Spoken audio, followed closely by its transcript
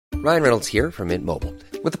Ryan Reynolds here from Mint Mobile.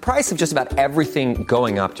 With the price of just about everything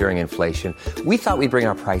going up during inflation, we thought we'd bring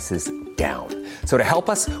our prices down. So to help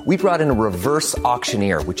us, we brought in a reverse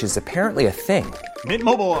auctioneer, which is apparently a thing. Mint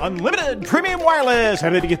Mobile Unlimited Premium Wireless.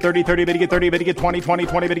 How to get 30, 30, bit to get 30, bit to get 20, 20,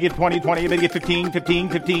 20, bit to get 20, 20, bit to get 15, 15,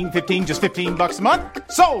 15, 15, just $15 a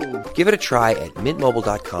month? Sold! Give it a try at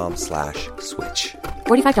mintmobile.com/switch.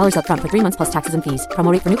 $45 up front for 3 months plus taxes and fees.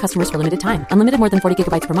 Promo rate for new customers for limited time. Unlimited more than 40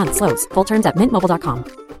 gigabytes per month. Slows full terms at mintmobile.com.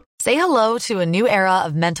 Say hello to a new era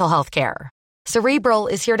of mental health care. Cerebral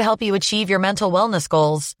is here to help you achieve your mental wellness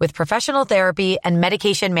goals with professional therapy and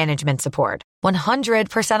medication management support.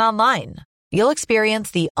 100% online. You'll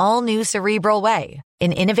experience the all-new Cerebral Way,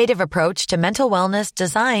 an innovative approach to mental wellness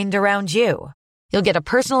designed around you. You'll get a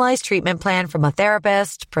personalized treatment plan from a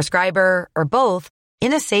therapist, prescriber, or both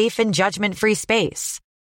in a safe and judgment-free space.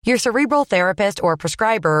 Your Cerebral therapist or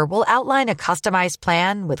prescriber will outline a customized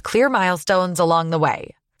plan with clear milestones along the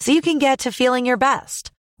way, so you can get to feeling your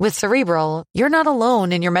best. With Cerebral, you're not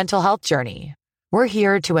alone in your mental health journey. We're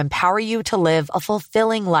here to empower you to live a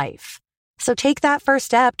fulfilling life. So take that first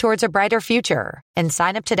step towards a brighter future and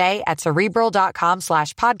sign up today at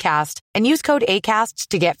Cerebral.com/podcast and use code ACAST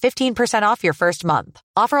to get 15% off your first month.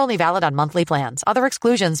 Offer only valid on monthly plans. Other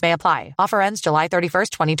exclusions may apply. Offer ends July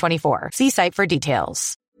 31st, 2024. See site for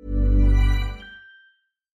details.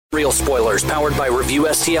 Real spoilers powered by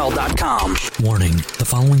ReviewSTL.com. Warning, the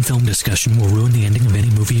following film discussion will ruin the ending of any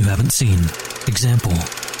movie you haven't seen. Example,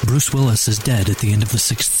 Bruce Willis is dead at the end of The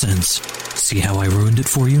Sixth Sense. See how I ruined it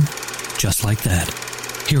for you? Just like that.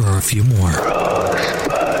 Here are a few more.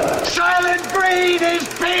 Rosebud. Silent breed is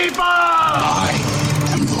people! I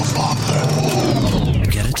am your father.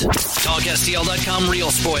 Get it? TalkSTL.com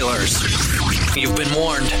real spoilers. You've been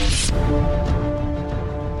warned.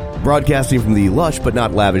 Broadcasting from the lush but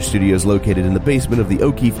not lavish studios located in the basement of the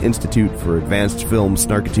O'Keefe Institute for Advanced Film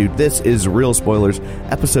Snarkitude, this is Real Spoilers,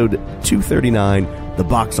 episode 239, the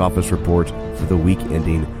box office report for the week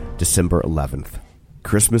ending December 11th.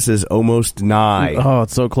 Christmas is almost nigh. Oh,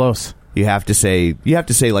 it's so close. You have to say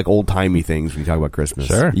like old-timey things when you talk about Christmas.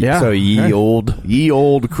 Sure. Yeah. So ye old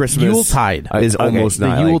Christmas Yuletide is almost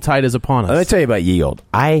nigh. The Yuletide is upon us. Let me tell you about ye old.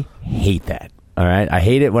 I hate that. All right, I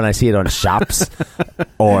hate it when I see it on shops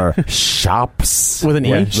or shops with an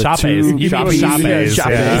E. Shoppies.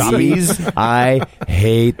 I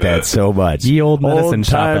hate that so much. Ye old medicine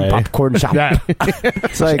shop, popcorn shop. Yeah.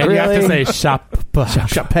 It's like, and really? you have to say shop.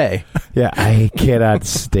 Yeah, I cannot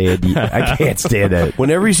stand it. I can't stand it.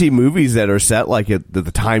 Whenever you see movies that are set like at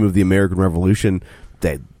the time of the American Revolution,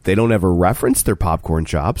 they don't ever reference their popcorn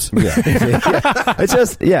shops. Yeah. It's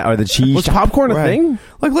just or the cheese. Was shop. popcorn a thing?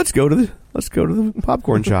 Like let's go to the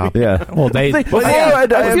popcorn shop. Yeah. Well, I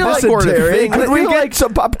feel like we get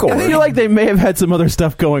some popcorn. I feel like they may have had some other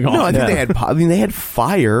stuff going on. No, I think they had. They had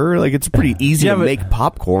fire. Like it's pretty easy to make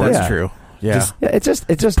popcorn. That's true. Yeah. It just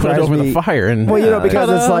put it over the fire and because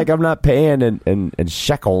it's like I'm not paying in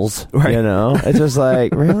shekels, right. You know. It's just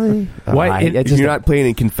like really. You're not paying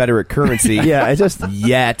in Confederate currency. Yeah, it just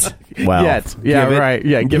yet. Well, right.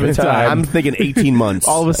 Yeah, give it time. I'm thinking 18 months.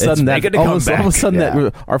 All of a sudden, all of a sudden,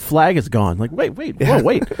 that our flag is gone. Like, wait.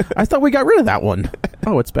 I thought we got rid of that one.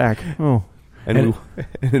 Oh, it's back. Oh, and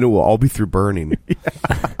it will all be through burning.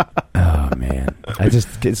 Oh man, I've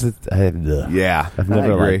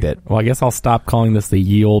never liked it. Well, I guess I'll stop calling this the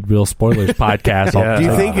Ye Old Real Spoilers podcast.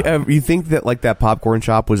 Do you think that like that popcorn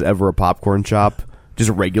shop was ever a popcorn shop? Just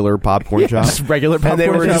a regular popcorn shop? Just regular popcorn shop.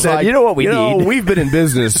 And they were just like, you know what we need? We've been in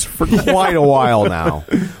business for quite a while now.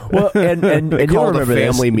 Well, and you'll remember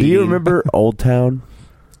family meeting. Do you remember Old Town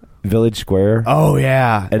Village Square? Oh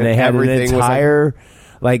yeah, and they had an entire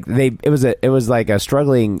it was like a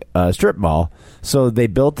struggling strip mall. So they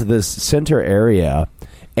built this center area,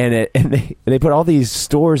 and they put all these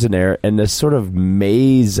stores in there, and this sort of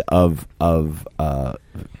maze of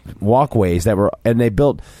walkways and they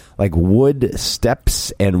built like wood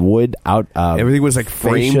steps and wood out. Everything was like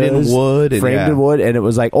framed in wood, and it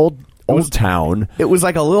was like old town. It was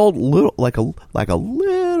like a little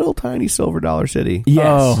tiny silver dollar city.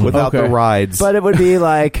 Yes, without the rides. But it would be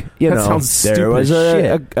like there was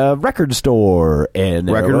a record store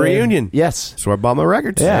and Record Reunion. Yes, so I bought my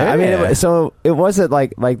records. Yeah, I mean, it wasn't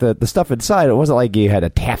like the stuff inside. It wasn't like you had a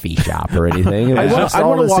taffy shop or anything. It was just I all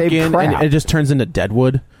want to the walk same in crap. and it just turns into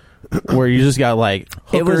Deadwood. Where you just got like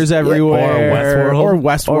hookers everywhere, or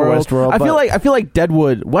Westworld. I feel like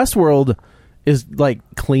Deadwood, Westworld is like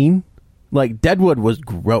clean. Like, Deadwood was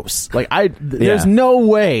gross. Like, there's no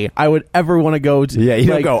way I would ever want to go to... Yeah, you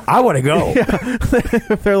like, don't go, I want to go.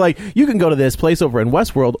 Yeah. They're like, you can go to this place over in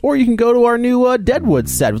Westworld, or you can go to our new Deadwood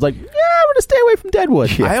set. It was like, yeah, I'm going to stay away from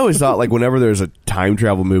Deadwood. I always thought, like, whenever there's a time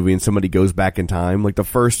travel movie and somebody goes back in time, like, the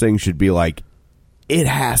first thing should be, like, it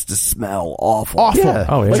has to smell awful. Awful. Yeah.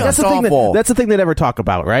 Oh, yeah. Like, that's the thing they never talk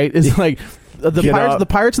about, right? It's like, the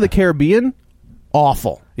Pirates of the Caribbean,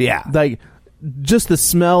 awful. Yeah. Like... Just the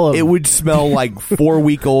smell of... It would smell like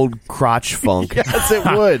 4-week-old crotch funk. Yes, it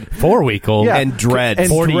would. 4-week-old. Yeah. And dreads.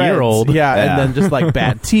 And 40-year-old. Yeah, and then just like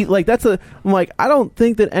bad teeth. Like, I'm like, I don't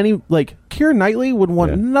think that any... Like, Keira Knightley would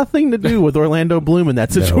want nothing to do with Orlando Bloom in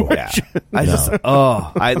that situation. I just...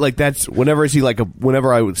 I like, that's... Whenever I see like a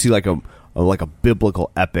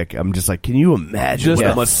biblical epic, I'm just like, can you imagine what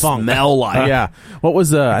it must smell like? Yeah. What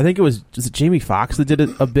was... I think was it Jamie Foxx that did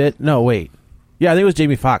it a bit? No, wait. Yeah, I think it was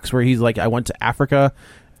Jamie Foxx, where he's like, I went to Africa,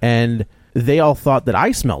 and they all thought that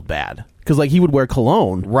I smelled bad. Because, like, he would wear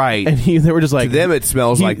cologne. Right. And they were just like... To them, it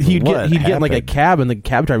smells like, he'd get in, like, a cab, and the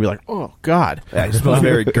cab driver would be like, oh, God. Yeah, it smells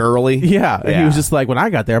very girly. Yeah. And he was just like, when I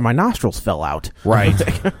got there, my nostrils fell out. Right.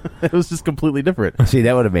 It was just completely different. See,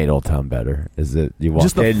 that would have made Old Town better. Is that you walk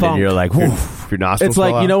Just the in funk. and you're like, woof. Your nostrils It's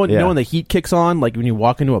like, fell you know, out? when the heat kicks on, like when you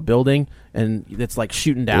walk into a building, and it's like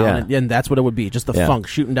shooting down, and that's what it would be. Just the funk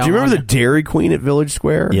shooting down. Do you remember the on Dairy Queen at Village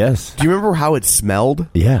Square? Yes. Do you remember how it smelled?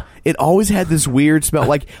 Yeah. It always had this weird smell,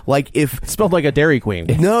 like if It smelled like a Dairy Queen.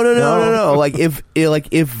 No. Like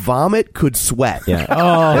if vomit could sweat. Yeah.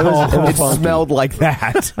 It smelled like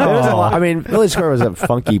that. It was a lot. I mean, Village Square was a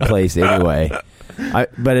funky place anyway.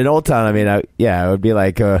 But in Old Town, I mean, it would be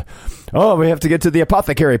like, we have to get to the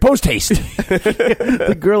apothecary post haste.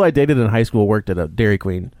 The girl I dated in high school worked at a Dairy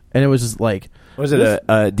Queen, and it was just like, was it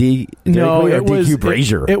a Dairy Queen or DQ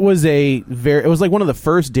Brazier? It was it was like one of the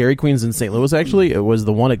first Dairy Queens in St. Louis. Actually, it was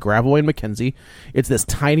the one at Gravelway and McKenzie. It's this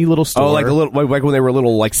tiny little store. Oh, like a little, like when they were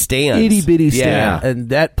little, like stands, itty bitty stand, yeah. and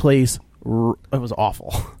that place. It was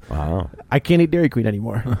awful. Wow. I can't eat Dairy Queen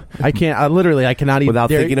anymore. I can't. I cannot eat without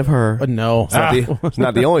Dairy... thinking of her. No, it's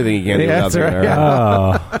not the only thing you can't do without thinking of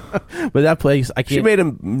her. Yeah. But that place, I can't. She made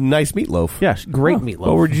a nice meatloaf. Yeah, great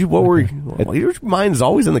meatloaf. What were your mind's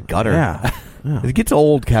always in the gutter. Yeah. It gets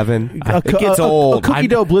old, Kevin. It gets old. A cookie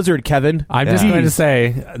dough blizzard, Kevin. I'm just going to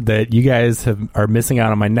say that you guys are missing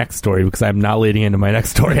out on my next story because I'm not leading into my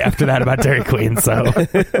next story after that about Dairy Queen. So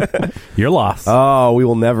you're lost. Oh, we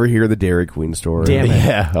will never hear the Dairy Queen story. Damn it.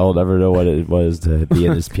 Yeah, I'll never know what it was to be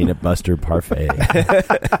in this peanut mustard parfait.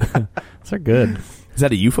 Those are good. Is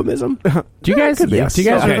that a euphemism? Do you guys? Yes. Do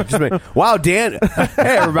you guys? Okay. Wow, Dan. Hey,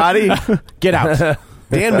 everybody. Get out.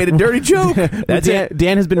 Dan made a dirty joke. That's it.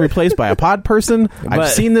 Dan has been replaced by a pod person. I've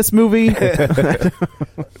seen this movie.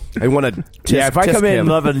 I want to. If I come in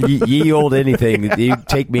loving ye old anything, you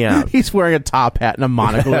take me out. He's wearing a top hat and a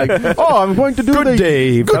monocle. Like, I'm going to do Good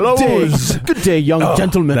day, fellows. Good day, young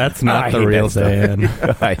gentlemen. That's not the real Dan.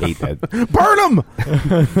 I hate that. Burn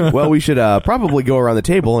him! Well, we should probably go around the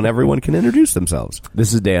table and everyone can introduce themselves.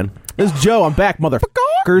 This is Dan. This is Joe. I'm back,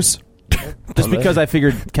 motherfuckers. Just because I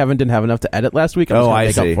figured Kevin didn't have enough to edit last week, I'm just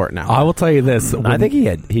going to make up for it now. I will tell you this. I think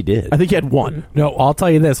he did. I think he had one. No, I'll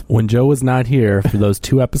tell you this. When Joe was not here for those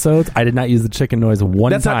 2 episodes, I did not use the chicken noise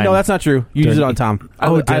one time. No, that's not true. You used it on Tom.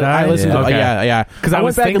 Oh, did I? I listened. Yeah. To, yeah. Because I went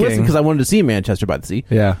was back thinking, and listened because I wanted to see Manchester by the Sea.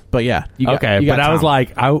 Yeah. But yeah. But I was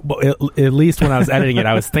like, at least when I was editing it,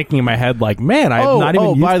 I was thinking in my head, like, man, I'm not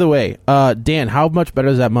even. By the way, Dan, how much better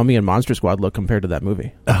does that Mummy and Monster Squad look compared to that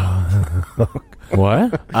movie?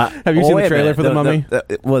 What? Have you seen the trailer for the Mummy?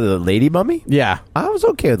 The Lady Mummy? Yeah. I was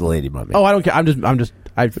okay with the Lady Mummy. Oh, I don't care. I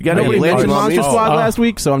nobody mentioned Monster Squad last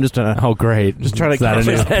week, so I'm just trying to. Oh, great! Just trying to.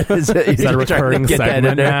 Is that a recurring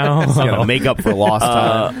segment now? Gonna make up for lost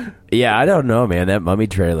time. Yeah, I don't know, man. That Mummy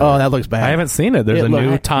trailer. Oh, that looks bad. I haven't seen it. There's a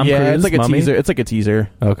new Tom Cruise it's like a Mummy? teaser. It's like a teaser.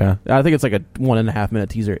 Okay. I think it's like a 1.5 minute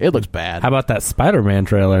teaser. It looks bad. How about that Spider-Man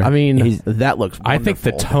trailer? I mean, that looks wonderful. I think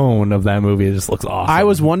the tone of that movie just looks awesome. I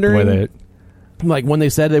was wondering, like, when they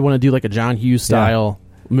said they want to do like a John Hughes style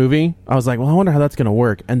movie, I was like, well, I wonder how that's going to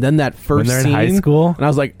work. And then that first when they're scene, in high school, and I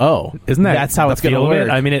was like, oh, that's how it's going to work.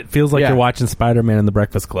 I mean, it feels like you're watching Spider-Man in the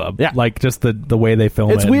Breakfast Club. Yeah, like just the way they film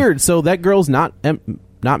it. It's weird. So that girl's not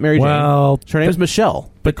Mary Jane. Well, her name's Michelle.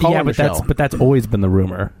 But that's always been the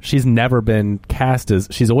rumor. She's never been cast as.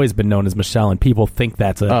 She's always been known as Michelle, and people think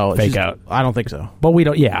that's a fake out. I don't think so. But we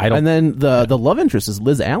don't. Yeah, I don't. And then the love interest is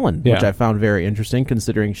Liz Allen, which I found very interesting,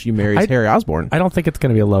 considering she marries Harry Osborn. I don't think it's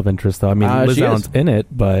going to be a love interest, though. I mean, Liz Allen's in it,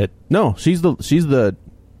 but no, she's the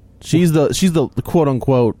quote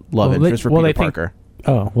unquote love interest for Peter Parker.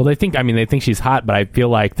 They think she's hot, but I feel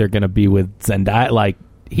like they're going to be with Zendaya. Like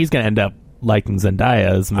he's going to end up liking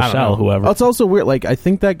Zendaya as Michelle, whoever. It's also weird. Like, I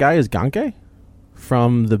think that guy is Ganke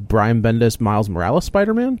from the Brian Bendis Miles Morales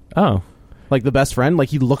Spider-Man. Oh. Like the best friend, like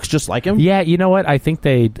he looks just like him. Yeah, you know what? I think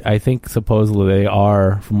supposedly they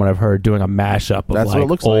are, from what I've heard, doing a mashup of That's what it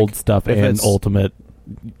looks old like. stuff If and it's- Ultimate.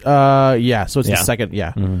 Yeah. So it's Yeah. the second.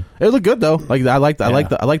 Yeah, Mhm. it looked good though. Like I like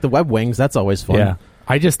the web wings. That's always fun. Yeah.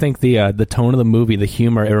 I just think the tone of the movie, the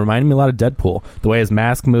humor, it reminded me a lot of Deadpool. The way his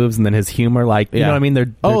mask moves and then his humor, like you know what I mean?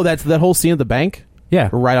 They're that's that whole scene at the bank. Yeah,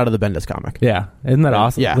 right out of the Bendis comic. Yeah, isn't that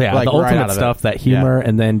awesome? Yeah, like the ultimate right stuff, that humor,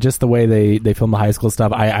 and then just the way they film the high school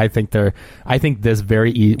stuff. I think this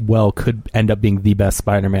very well could end up being the best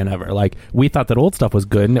Spider-Man ever. Like we thought that old stuff was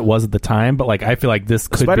good, and it was at the time, but like I feel like this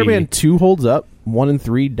could Spider-Man be. 2 holds up. 1 and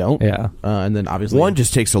 3 don't. Yeah, and then obviously 1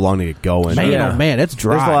 just takes so long to get going. Man, oh man, it's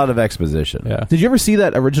dry. There's a lot of exposition. Yeah. Did you ever see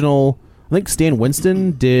that original? I think Stan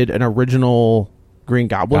Winston did an original Green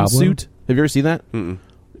Goblin suit. Have you ever seen that? Mm-mm.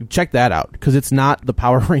 Check that out because it's not the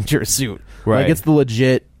Power Ranger suit. Right. Like it's the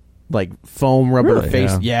legit like foam rubber Really?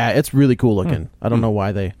 face. Yeah. Yeah, it's really cool looking. I don't know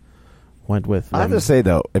why they went with. I have them. to say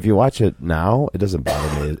though, if you watch it now, it doesn't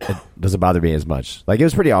bother me. It doesn't bother me as much. Like it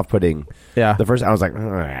was pretty off-putting. Yeah. The first I was like,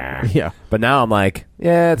 yeah. But now I'm like,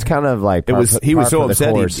 yeah, it's kind of like He was so par for the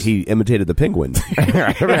upset course. he imitated the penguin. to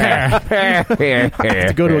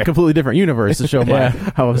go to a completely different universe to show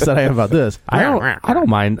how upset I am about this. I don't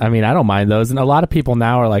mind. I mean, I don't mind those. And a lot of people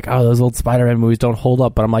now are like, "Oh, those old Spider-Man movies don't hold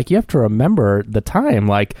up." But I'm like, you have to remember the time.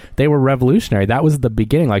 Like they were revolutionary. That was the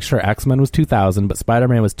beginning. Like, sure, X-Men was 2000, but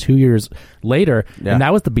Spider-Man was 2 years later, Yeah. and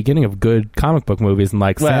that was the beginning of good comic book movies. And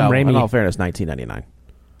like Sam Raimi. In all fairness, 1999.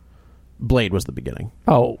 Blade was the beginning.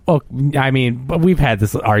 Oh, I mean, but we've had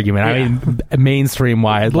this argument. I mean, mainstream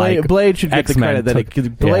wise, like Blade should get the X-Men credit that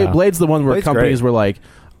took- Blade's the one where Blade's companies great. were like,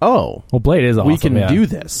 "Oh, Well, Blade is awesome. we can yeah. do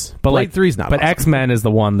this." But Blade like 3's not. But awesome. X-Men is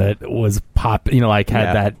the one that was pop. You know, like had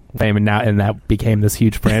Yeah. that fame, and that became this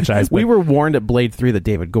huge franchise. We But- were warned at Blade 3 that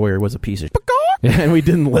David Goyer was a piece of and we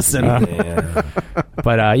didn't listen.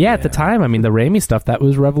 But at the time, I mean, the Raimi stuff that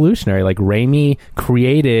was revolutionary. Like Raimi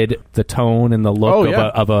created the tone and the look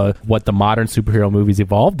of what the modern superhero movies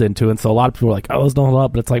evolved into, and so a lot of people were like, "Oh, those don't hold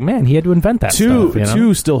up," but it's like, man, he had to invent that. stuff, you know?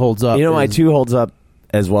 2 still holds up. You know why 2 holds up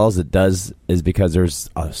as well as it does is because there's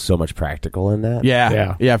so much practical in that.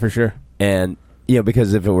 Yeah, for sure. And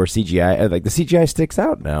because if it were CGI, like the CGI sticks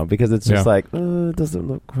out now because it's just like it doesn't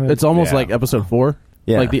look quite. It's almost like episode 4.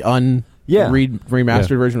 Yeah. Like the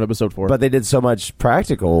remastered version of episode 4. But they did so much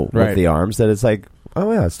practical with Right. the arms that it's like,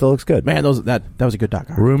 oh yeah, it still looks good. Man, that was a good doc.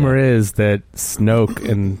 Rumor is that Snoke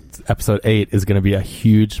in episode 8 is going to be a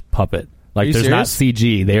huge puppet. Like, you there's not serious?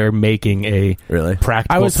 CG. They are making a practical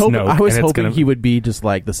I was hoping Snoke. he would be just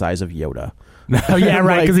like the size of Yoda. Oh, yeah,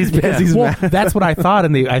 right. Because he's mad. that's what I thought,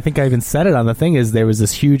 and I think I even said it on the thing. Is there was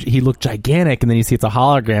this huge? He looked gigantic, and then you see it's a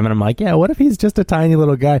hologram, and I'm like, yeah, what if he's just a tiny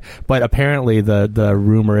little guy? But apparently, the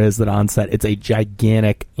rumor is that on set it's a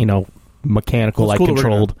gigantic, mechanical, Well, like it's cool that we're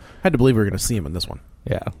controlled. I had to believe we were going to see him in this one.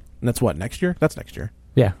 Yeah, And that's what, next year? That's next year.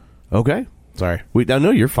 yeah. Okay. Sorry.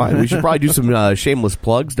 No, you're fine. We should probably do some shameless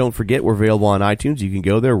plugs. Don't forget, we're available on iTunes. You can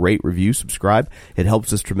go there, rate, review, subscribe. It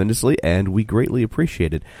helps us tremendously, and we greatly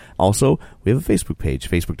appreciate it. Also, we have a Facebook page,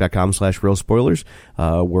 facebook.com/realspoilers,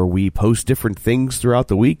 where we post different things throughout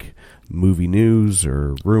the week. Movie news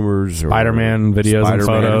or rumors or Spider-Man videos and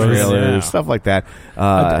Spider-Man photos. trailers, Yeah. stuff like that.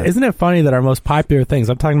 Isn't it funny that our most popular things?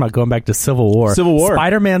 I'm talking about going back to Civil War.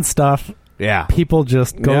 Spider-Man stuff. Yeah, people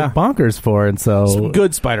just go bonkers for, and so Some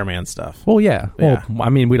good Spider-Man stuff. Well, yeah. Well, I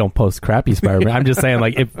mean, we don't post crappy Spider-Man. I'm just saying,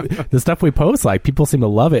 like, if the stuff we post, like, people seem to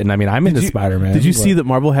love it, and I mean, I'm into Spider-Man. Did you see that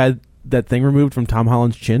Marvel had that thing removed from Tom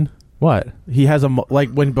Holland's chin? What? He has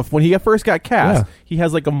when he first got cast, he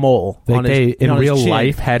has like a mole on his in on his real chin.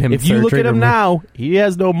 life had him. If you look at him removed? now, he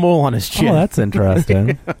has no mole on his chin. Oh, that's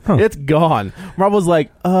interesting. Huh. It's gone. Marvel's like,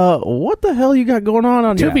 what the hell you got going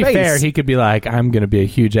on To your be face? fair, he could be like, I'm going to be a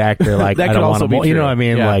huge actor. Like, That I could don't also want be to. You know true. what I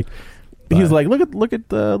mean? Yeah. Like, he's like, look at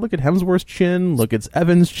Hemsworth's chin. Look at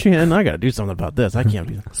Evans' chin. I got to do something about this. I can't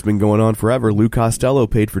do that. it's been going on forever. Lou Costello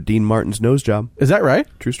paid for Dean Martin's nose job. Is that right?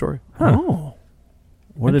 True story. Huh. Oh,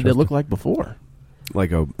 what did it look like before?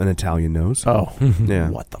 Like an Italian nose. Oh, yeah.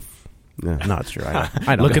 What the? Yeah. No, it's true.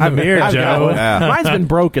 I know. Look in the mirror, Joe. Mine's been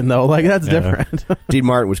broken though. Like that's different. Dean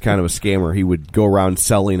Martin was kind of a scammer. He would go around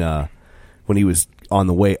selling. When he was on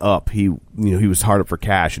the way up, he was hard up for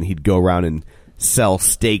cash, and he'd go around and sell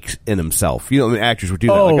stakes in himself. You know, the actors would do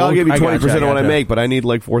that. I'll give you 20% of what I make, but I need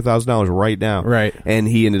like $4,000 right now. Right. And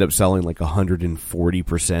he ended up selling like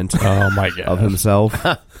 140% Oh my God. of himself.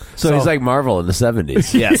 So he's like Marvel in the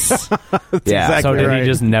 70s. Yes. exactly So did he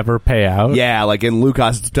just never pay out? Yeah, like, and Lou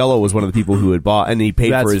Costello was one of the people who had bought, and he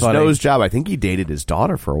paid for his nose job. I think he dated his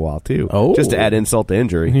daughter for a while, too. Oh. Just to add insult to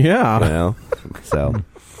injury. Yeah. You know? So...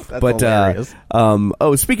 That's hilarious.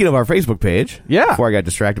 Speaking of our Facebook page, before I got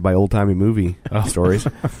distracted by old-timey movie stories,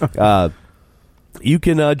 you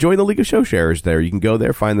can join the League of Show Sharers there. You can go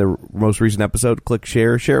there, find the most recent episode, click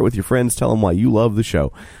share it with your friends, tell them why you love the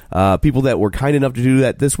show. People that were kind enough to do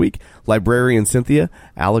that this week: Librarian Cynthia,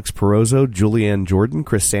 Alex Perozzo, Julianne Jordan,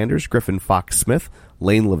 Chris Sanders, Griffin Fox Smith,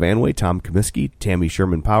 Lane Levanway, Tom Comiskey, Tammy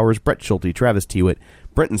Sherman Powers, Brett Schulte, Travis Tewitt,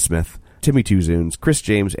 Brenton Smith, Timmy Two Zunes, Chris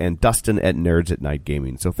James, and Dustin at Nerds at Night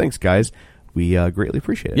Gaming. So thanks, guys. We greatly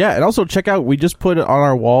appreciate it. Yeah, and also check out, we just put on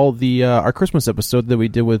our wall the our Christmas episode that we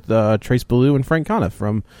did with Trace Ballou and Frank Conniff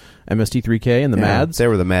from MST3K and the Mads. They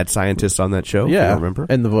were the mad scientists on that show, if you remember.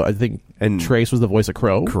 And I think Trace was the voice of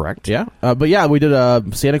Crow. Correct. Yeah. But yeah, we did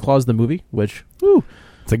Santa Claus the movie, which,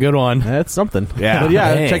 it's a good one. That's something. Yeah. But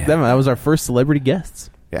yeah, check them out. That was our first celebrity guests.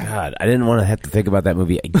 Yeah. God, I didn't want to have to think about that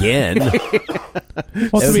movie again. Well, It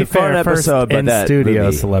to was be a fun fair, episode, but in that studio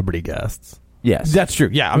movie- celebrity guests. Yes. That's true.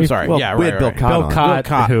 Yeah, I'm sorry. well, yeah, we right, had Bill right. Cott Bill on.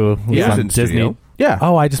 Cott, who He was on in Disney. studio. Yeah.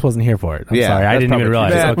 Oh, I just wasn't here for it. I'm Yeah, sorry. I that's didn't even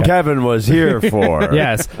probably realize. That Okay. Kevin was here for.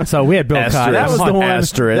 Yes. So we had Bill Cott. That was the one.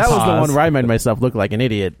 Asterisk. That was the Pause. one where I made myself look like an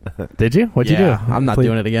idiot. Did you? What'd you do? I'm not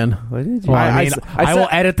doing it again. What did you? Well, I mean, I will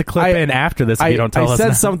said- edit the clip in after this if you don't tell us. I said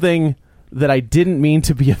now. something that I didn't mean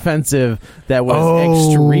to be offensive that was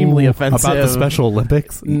extremely offensive. About the Special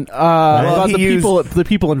Olympics? About the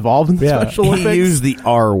people involved in the Special Olympics. He used the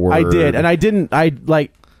R word. I did, and I didn't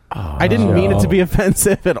mean it to be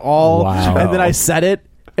offensive at all. Wow. And then I said it,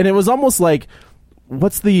 and it was almost like,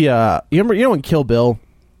 what's the you know in Kill Bill,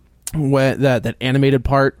 when that animated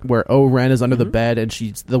part where O-Ren is under the bed and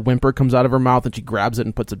the whimper comes out of her mouth and she grabs it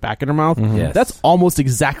and puts it back in her mouth. Yes. That's almost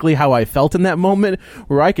exactly how I felt in that moment,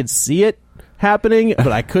 where I could see it happening,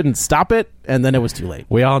 but I couldn't stop it, and then it was too late.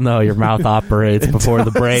 We all know your mouth operates before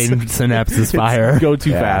the brain synapses fire. Go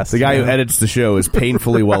too fast. The guy who edits the show is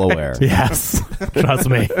painfully well aware. Yes. Trust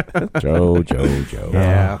me. Joe.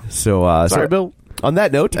 Yeah. So, Sorry, Bill. On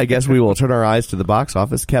that note, I guess we will turn our eyes to the box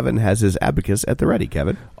office. Kevin has his abacus at the ready.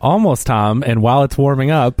 Kevin, Almost, Tom. And while it's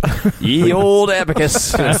warming up, Ye old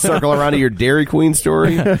abacus. circle around to your Dairy Queen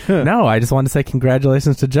story. no, I just wanted to say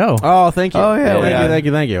congratulations to Joe, Oh, thank you. Oh, yeah.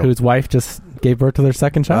 Thank you. whose wife just gave birth to their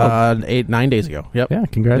second child. 9 days ago. Yep. Yeah,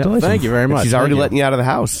 congratulations. Yep. Thank you very much. She's already Thank letting you out of the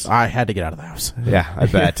house. I had to get out of the house. Yeah, I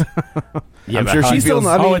bet. I'm but sure how she's still.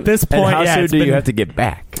 feels- I mean, at this And point, how yeah, soon it's do you been- have to get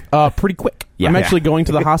back? Pretty quick. Yeah. I'm Yeah. actually going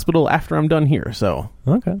to the hospital after I'm done here. So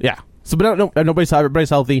Okay. yeah. So but everybody's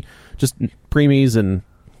healthy. Just preemies, and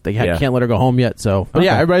they can't let her go home yet. So but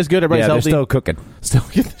yeah, everybody's good. Everybody's Yeah, they're healthy. still cooking.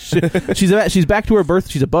 She's back to her birth.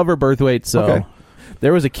 She's above her birth weight. So Okay.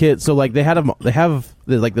 there was a kid. So like they have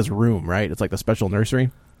like this room, right? It's like the special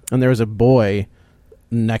nursery, and there was a boy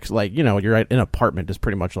next. Like you're right in an apartment, just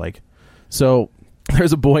pretty much like. So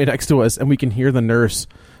there's a boy next to us, and we can hear the nurse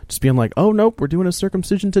just being like, "Oh nope, we're doing a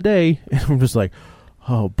circumcision today," and I'm just like,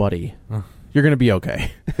 "Oh buddy." You're going to be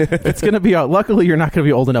okay. It's going to be... Luckily, you're not going to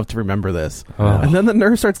be old enough to remember this. And then the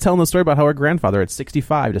nurse starts telling the story about how her grandfather at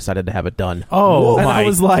 65 decided to have it done. Oh, and my. I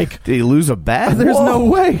was like... did he lose a bet? There's no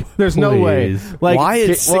way. There's no way. Please. Like, Why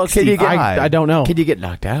at 65? I don't know. Can you get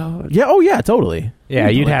knocked out? Yeah. Oh, yeah. Totally. Yeah,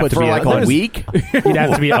 you'd have to For be like a there's- week? You'd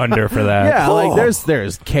have to be under for that. Yeah. Like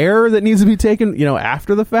there's care that needs to be taken.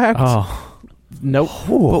 After the fact. Oh, Nope.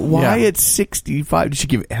 But why Yeah. at 65? Did she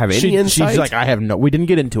have any insight? She's like, I have no... We didn't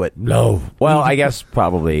get into it. No. Well, I guess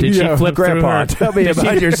probably. Did she Yeah. flip Grandpa, through tell me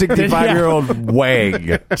about your 65-year-old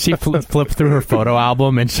wag. She flipped through her photo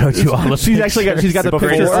album and showed you all the She's actually got the Before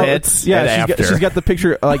picture. hits Yeah, and she's after. got the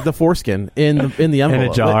picture, like the foreskin in the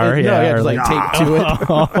envelope. jar, No, yeah, just or like like- taped to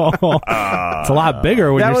it. It's a lot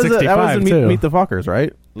bigger when that you're was 65 that was in too. Meet the Fockers,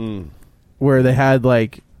 right? Where they had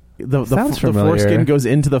like the Sounds the familiar. foreskin goes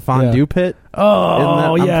into the fondue Yeah. pit.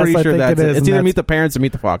 Oh, I'm yes, pretty I sure think that's it it. is, It's and either that's- Meet the Parents or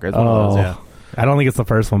Meet the Fockers. One of Oh, those, yeah. I don't think it's the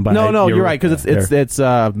first one, but No, you're right because it's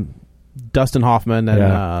Dustin Hoffman and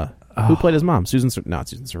Yeah. who played his mom? Susan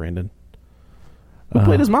Sarandon. Who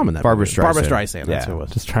played his mom in that? Barbara movie? Streisand. Barbara Streisand. That's Yeah. who it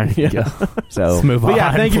was. just trying to get So, let's move But on.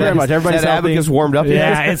 yeah, thank you very much. Everybody's that healthy. abacus warmed up yet?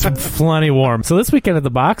 Yeah, it's plenty warm. So this weekend at the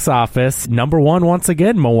box office, number one once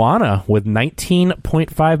again, Moana with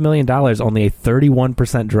 $19.5 million, only a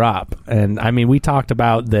 31% drop. And I mean, we talked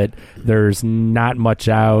about that. There's not much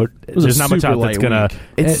out. was a There's not much super out that's light gonna. week.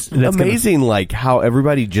 It's that's amazing, like how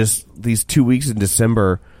everybody just these 2 weeks in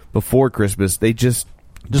December before Christmas, they just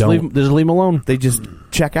leave them alone. They just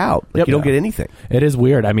check out. Like, you don't get anything. It is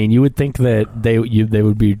weird. I mean, you would think that they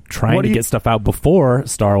would be trying to get stuff out before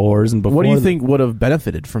Star Wars and before. What do you think would have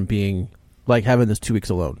benefited from being like having this 2 weeks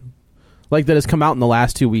alone? Like that has come out in the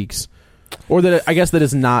last 2 weeks, or that I guess that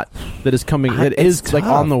is not that is coming. That is tough, like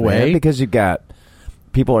on the way, man, because you've got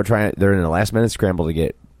people are trying. They're in a last minute scramble to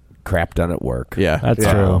get crap done at work. Yeah, that's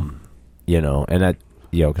true. And that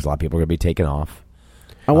because a lot of people are going to be taken off.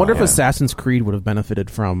 I wonder if Assassin's Creed would have benefited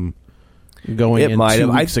from going in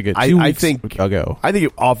 2 weeks ago. I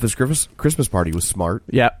think Office Christmas Party was smart.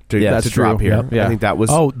 Yeah, that's to true. drop here. Yeah. I think that was.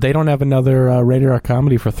 Oh, they don't have another rated R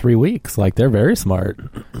comedy for 3 weeks. Like they're very smart.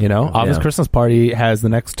 Office Christmas Party has the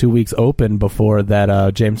next 2 weeks open before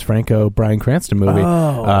that James Franco Bryan Cranston movie.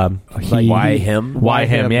 Why him? Why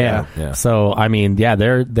him? Yeah. So I mean, they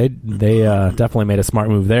definitely made a smart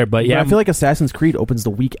move there. But I feel like Assassin's Creed opens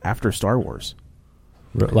the week after Star Wars.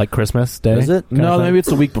 Like Christmas Day? Is it? No, maybe it's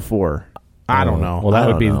the week before. I don't know. Well, that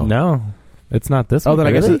would be no. It's not this. Oh, then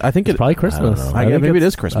I guess really? I think it's probably Christmas. I think maybe it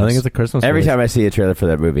is Christmas. I think it's a Christmas. Every release. time I see a trailer for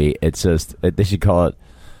that movie, it's just they should call it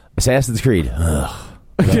Assassin's Creed.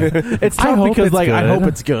 It's tough because I hope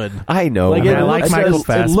it's good. I know. Like, I like Michael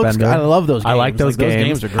Fassbender. I love those games. I like those games. Those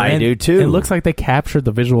games are great. I do too. It looks like they captured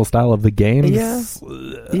the visual style of the games.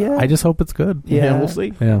 Yeah. I just hope it's good. Yeah, we'll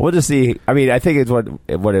see. Yeah. We'll just see. I mean, I think it's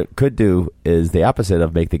what it could do is the opposite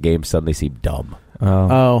of make the game suddenly seem dumb.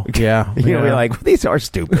 Oh, yeah. You're like, these are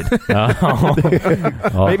stupid.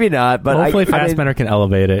 Oh. Maybe not, but hopefully Fassbender can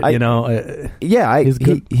elevate it.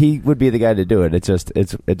 He would be the guy to do it. It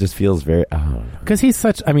just feels very because he's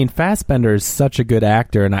such. I mean, Fassbender is such a good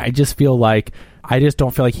actor, and I just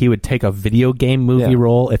don't feel like he would take a video game movie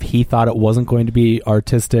role if he thought it wasn't going to be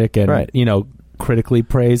artistic and critically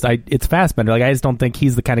praised. It's Fassbender. Like I just don't think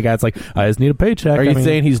he's the kind of guy that's like, I just need a paycheck. Are you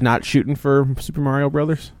saying he's not shooting for Super Mario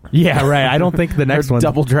Brothers? Yeah, right. I don't think the next one,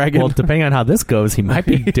 Double Dragon. Well, depending on how this goes, he might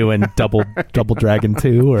be doing Double Dragon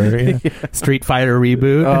 2 or Street Fighter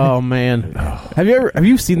reboot. Oh man, have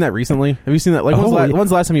you seen that recently? Have you seen that? Like when's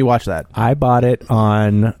the last time you watched that? I bought it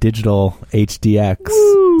on digital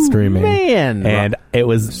HDX streaming, man, and it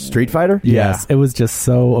was Street Fighter. Yes, it was just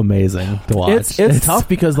so amazing to watch. It's tough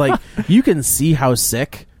because like you can see how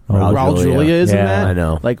sick Raul Julia is in that. I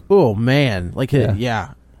know. Like, oh man, like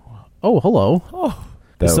Oh, hello. Oh.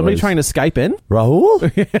 Is somebody trying to Skype in? Rahul?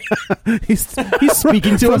 he's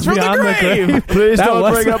speaking to us beyond the grave. Please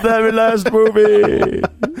don't bring up that last movie.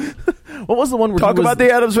 What was the one where talk about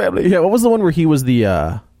the Addams Family? Yeah, what was the one where he was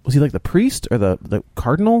was he like the priest or the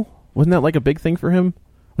cardinal? Wasn't that like a big thing for him?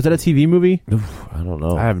 Was that a TV movie? Oof, I don't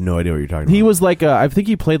know. I have no idea what you're talking about. He was like I think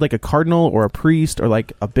he played like a cardinal or a priest or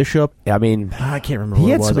like a bishop. I mean, I can't remember he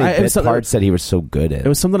what had it was. so many bit parts that he was so good at. It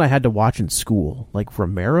was something I had to watch in school, like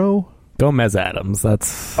Romero. Gomez Addams.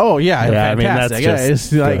 That's fantastic. I mean, that's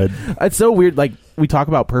just like, it's so weird. Like we talk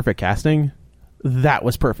about perfect casting. That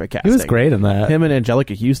was perfect casting. He was great in that. Him and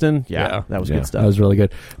Angelica Houston. Yeah, that was good stuff. That was really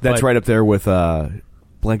good. That's right up there with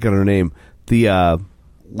blank on her name. The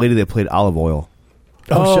lady that played Olive Oil.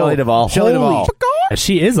 Shelley Duvall. Shelley Duvall.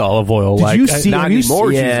 She is olive oil. Did you see? Not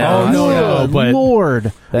anymore. Oh no, but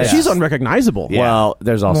Lord, she's unrecognizable. Yeah. Well,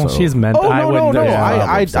 there's also she's meant. Oh no.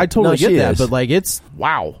 I totally get that, is. but like it's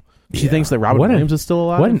wow. She thinks that Robin Williams is still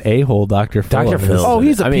alive. What an a-hole Dr. Phil. Dr. Phil. Oh,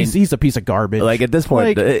 he's a piece of garbage. Like at this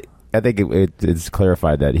point, I think it's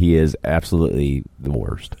clarified that he is absolutely the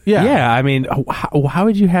worst. Yeah. I mean, how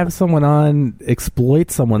would you have someone on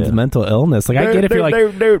exploit someone's mental illness? Like, I get if you're like,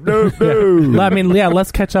 I mean,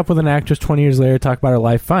 let's catch up with an actress 20 years later, talk about her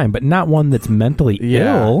life, fine, but not one that's mentally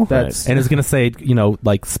ill and is going to say,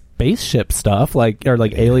 like spaceship stuff, or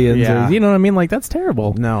aliens, or, you know what I mean? Like, that's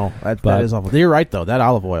terrible. No, that is awful. You're right though. That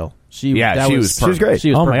olive oil. She was great.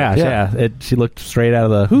 She was my gosh, yeah. She looked straight out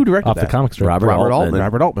of the directed the comic strip. Robert Altman.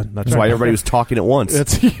 Robert Altman. That's why everybody was talking at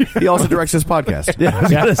once. He also directs this podcast. Yeah, I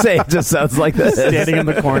was going to say, it just sounds like this. Standing in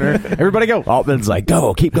the corner. Everybody go. Altman's like,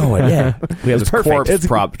 go, keep going. Yeah. We have this corpse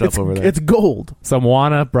propped up over there. It's gold. So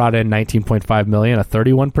Moana brought in $19.5 million, a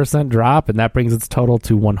 31% drop, and that brings its total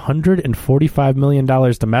to $145 million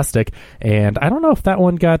domestic. And I don't know if that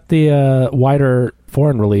one got the wider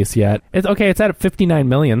foreign release yet. It's at $59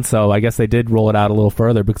 million, so I guess they did roll it out a little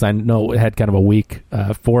further because I know it had kind of a weak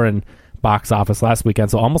foreign box office last weekend,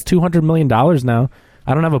 so almost $200 million now.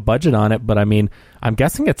 I don't have a budget on it, but I mean, I'm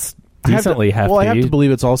guessing it's decently hefty. Well, I have to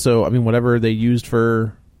believe it's also, I mean, whatever they used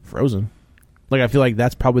for Frozen. Like, I feel like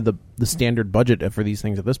that's probably the standard budget for these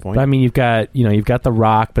things at this point. But I mean, you've got The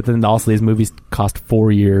Rock, but then also these movies cost 4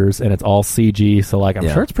 years, and it's all CG. So, like, I'm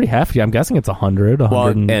sure it's pretty hefty. I'm guessing it's 100,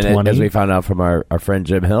 120. And as we found out from our friend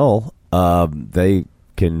Jim Hill, they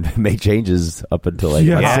can make changes up until like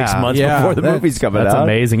about 6 months before the movie's coming out. That's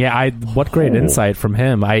amazing. Yeah, what great insight from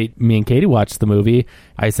him. Me and Katie watched the movie.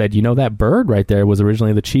 I said, that bird right there was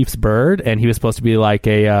originally the Chief's bird, and he was supposed to be like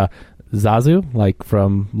a Zazu, like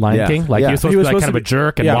from Lion King. Like he was supposed to be like kind of a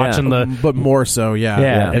jerk and watching but more so,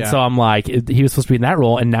 And so I'm like, he was supposed to be in that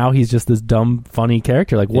role, and now he's just this dumb, funny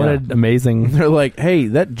character. Like, what an amazing. They're like, hey,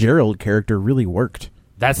 that Gerald character really worked.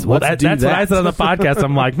 That's what I said on the podcast.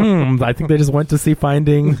 I'm like, I think they just went to see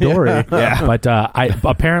Finding Dory. But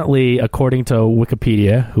apparently, according to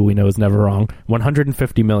Wikipedia, who we know is never wrong,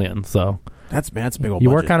 150 million. So that's big old budget.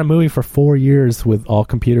 You work on a movie for 4 years with all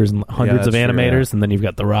computers and hundreds of animators, and then you've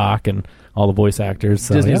got The Rock and all the voice actors.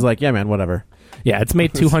 So, Disney's like, yeah, man, whatever. Yeah, it's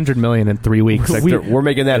made 200 million in 3 weeks. Like we're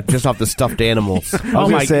making that just off the stuffed animals. I was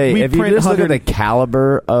going to say, if you just look at the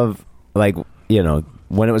caliber of, like,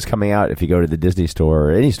 when it was coming out, if you go to the Disney store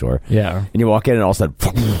or any store, and you walk in and all of a sudden,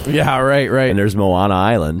 right, and there's Moana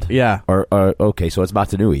Island, or okay, so it's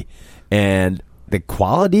Matanui, and the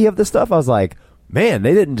quality of the stuff, I was like, man,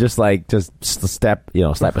 they didn't just slap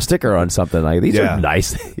a sticker on something. Like, these are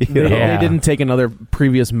nice. They didn't take another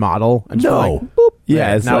previous model and just like, boop.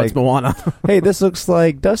 Yeah, now it's Moana. Hey, this looks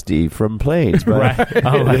like Dusty from Planes, but it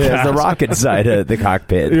has the rock inside the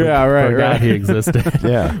cockpit. Yeah, right. Forgot he existed.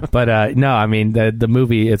 But no, I mean the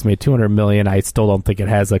movie. It's made 200 million. I still don't think it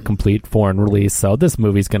has a complete foreign release. So this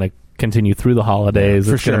movie's going to continue through the holidays.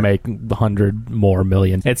 It's going to make 100 more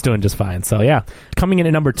million. It's doing just fine. So yeah, coming in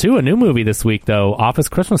at number 2, a new movie this week though, Office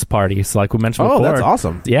Christmas Party. So like we mentioned before, that's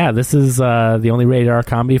awesome. Yeah, this is the only rated R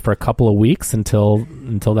comedy for a couple of weeks until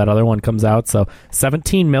that other one comes out. So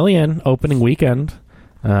 17 million opening weekend.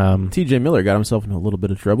 TJ Miller got himself in a little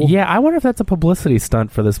bit of trouble. Yeah, I wonder if that's a publicity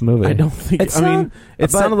stunt for this movie. I don't think. It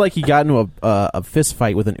sounded like he got into a fist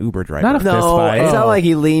fight with an Uber driver. Not a fist fight. It sounded like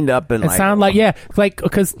he leaned up and it sounded like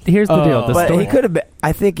because here's the deal. The but story. He could have been.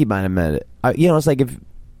 I think he might have meant it. It's like if.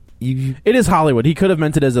 It is Hollywood. He could have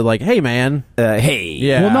meant it as a like, hey man, hey.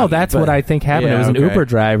 Yeah. Well, no, that's what I think happened. It was an Uber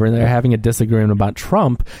driver, and they're having a disagreement about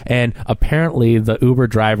Trump. And apparently, the Uber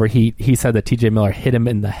driver he said that TJ Miller hit him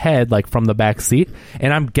in the head, like from the back seat.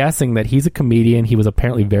 And I'm guessing that he's a comedian. He was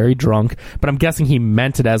apparently very drunk, but I'm guessing he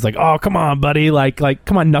meant it as like, oh, come on, buddy, like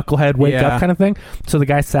come on, knucklehead, wake up, kind of thing. So the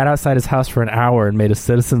guy sat outside his house for an hour and made a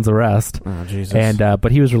citizen's arrest. Oh Jesus! And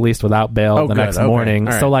but he was released without bail the next morning.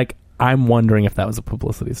 Right. So like. I'm wondering if that was a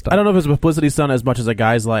publicity stunt. I don't know if it's a publicity stunt as much as a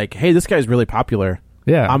guy's like, hey, this guy's really popular.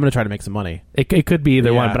 Yeah. I'm going to try to make some money. It could be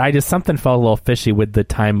either one, but something felt a little fishy with the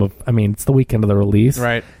time of, it's the weekend of the release.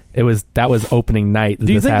 Right. That was opening night that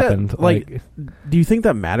this happened. Do you think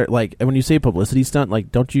that mattered? Like, when you say publicity stunt,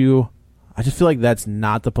 like, don't you... I just feel like that's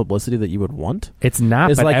not the publicity that you would want. It's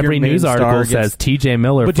not, but like every news article says TJ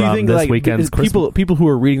Miller from this weekend's Christmas. People who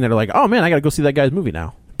are reading that are like, oh man, I got to go see that guy's movie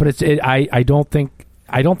now. But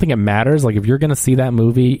I don't think it matters. Like, if you're going to see that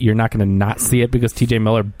movie, you're not going to not see it because TJ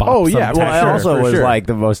Miller bopped it also was like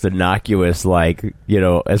the most innocuous, like,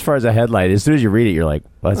 as far as a headline, as soon as you read it, you're like,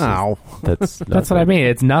 that's what I mean.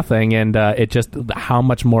 It's nothing, and it just how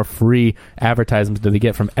much more free advertisements do they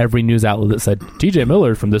get from every news outlet that said TJ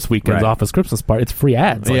Miller from this weekend's Office Christmas Party? It's free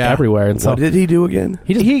ads everywhere. And what did he do again?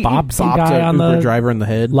 He just bopped some guy on the driver in the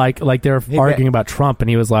head. Like they're arguing about Trump, and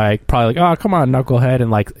he was like probably like, oh come on knucklehead,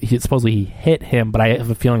 and like supposply he hit him, but I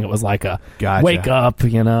have a feeling it was like a wake up,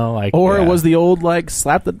 or it was the old like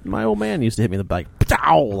slap that my old man used to hit me in the back,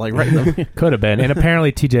 like right in the could have been. And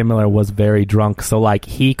apparently TJ Miller was very drunk, so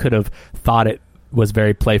like he could have thought it was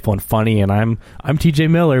very playful and funny, and I'm TJ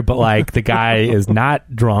Miller, but like the guy is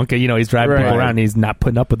not drunk, he's driving people around and he's not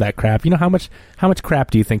putting up with that crap. How much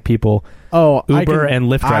crap do you think people Uber and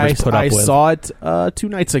Lyft drivers put up with? I saw it 2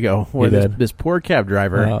 nights ago where this poor cab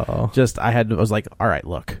driver I was like, all right,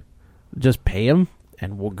 look, just pay him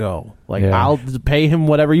and we'll go. Like I'll pay him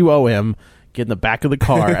whatever you owe him. Get in the back of the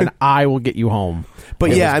car and I will get you home. But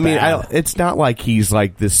it's not like he's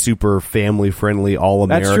like this super family friendly all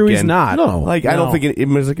American. That's true. He's not. No, I don't think it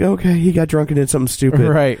was like, okay, he got drunk and did something stupid.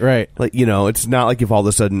 Right. Like it's not like if all of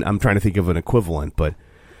a sudden I'm trying to think of an equivalent, but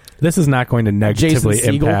this is not going to negatively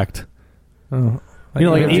impact.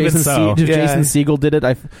 Like Jason Segel did it.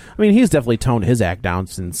 I mean, he's definitely toned his act down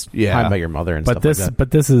since Time About Your Mother and stuff like that.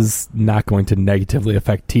 But this is not going to negatively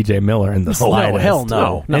affect TJ Miller in the slightest. No, hell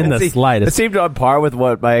no. In the slightest. It seemed on par with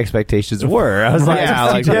what my expectations were. I was like,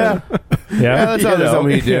 that's something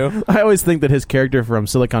he'd do. I always think that his character from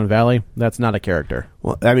Silicon Valley, that's not a character.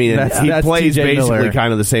 Well, I mean, he plays basically Miller.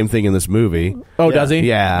 Kind of the same thing in this movie. Oh, does he?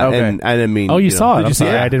 Yeah. Okay. And I mean, you saw it. Did you see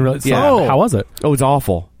it? I didn't really. Yeah. How was it? Oh, it's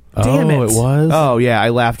awful. Damn it. It was? Oh, yeah. I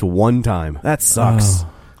laughed one time. That sucks.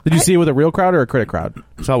 Did you see it with a real crowd or a critic crowd?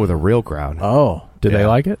 I saw it with a real crowd. Oh. Did they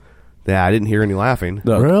like it? Yeah, I didn't hear any laughing.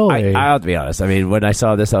 Look, Really? I have to be honest. I mean, when I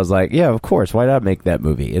saw this, I was like, yeah, of course. Why not make that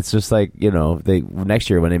movie? It's just like, they next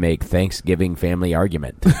year when they make Thanksgiving Family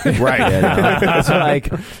Argument. Right. It's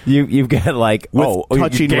like, you've got like, With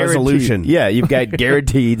touching resolution. Yeah, you've got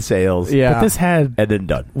guaranteed sales. Yeah. But this had, And then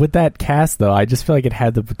done. with that cast, though, I just feel like it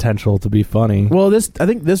had the potential to be funny. Well, I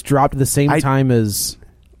think this dropped at the same time as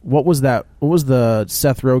what was that? What was the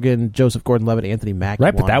Seth Rogen, Joseph Gordon-Levitt, Anthony Mackie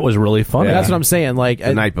Right, one? but that was really funny. That's what I'm saying. Like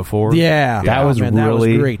The night before. Yeah, That was man, that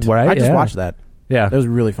really- was great. right, I just yeah. watched that. Yeah. That was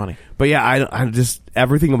really funny. But yeah, I just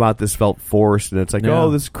everything about this felt forced, and it's like, Yeah. oh,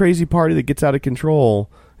 this crazy party that gets out of control,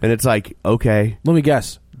 and it's like, okay, Let me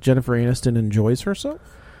guess. Jennifer Aniston enjoys herself.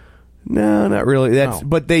 no, not really. That's Oh.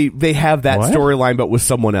 but they have that What? storyline, but with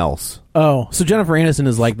someone else. Oh, so Jennifer Aniston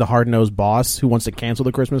is like the hard-nosed boss who wants to cancel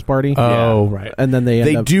the Christmas party. Oh, right. And then they They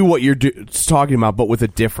end up, do what you're talking about, but with a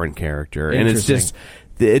different character, and it's Interesting. just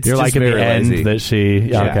it's You're just like in the very end lazy. that she...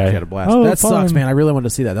 Yeah, okay. she had a blast. Oh, that sucks, fun. man. I really wanted to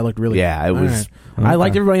see that. That looked really. Yeah, it All was- right. I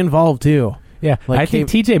liked everybody involved too. Yeah, Like I think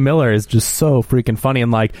Kate- TJ Miller is just so freaking funny,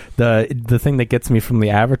 and like the thing that gets me from the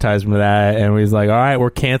advertisement of that, and he's like, "All right,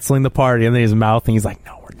 we're canceling the party," and then he's mouthing, he's like,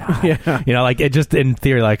 "No, we're not." Yeah. Like it just in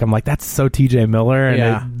theory, like I'm like, that's so TJ Miller, and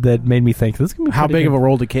Yeah. that made me think this is gonna be How pretty big of good. a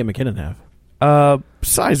role did Kate McKinnon have?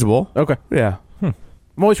 Sizable. Okay. Yeah.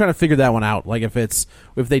 I'm always trying to figure that one out. Like if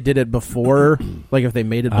they did it before, like if they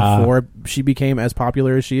made it before she became as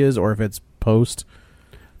popular as she is, or if it's post,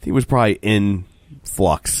 He was probably in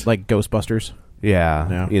flux. like Ghostbusters.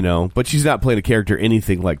 Yeah, but she's not playing a character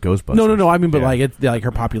anything like Ghostbusters. No. I mean, but Yeah. like it's like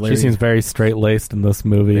her popularity. She seems very straight laced in this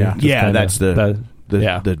movie. Yeah. Just Yeah, kinda- that's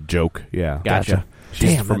the joke. Yeah, Gotcha.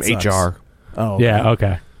 She's Damn, from that sucks. HR. Oh, Yeah,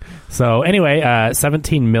 okay. So anyway,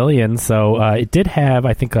 17 million. So it did have,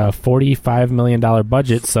 I think, a $45 million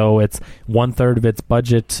budget. So it's 1/3 of its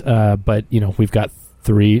budget. But we've got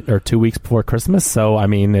 3 or 2 weeks before Christmas. So I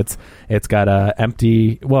mean, it's got a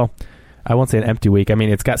empty. Well, I won't say an empty week. I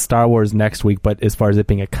mean, it's got Star Wars next week. But as far as it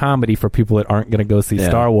being a comedy for people that aren't going to go see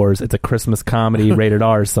Star Wars, it's a Christmas comedy rated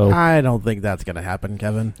R. So I don't think that's going to happen,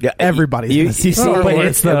 Kevin. Yeah, everybody's going to see Star but Wars.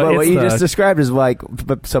 it's the- what it's you the- just described is like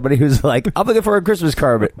somebody who's like, I'm looking for a Christmas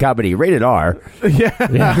comedy, rated R.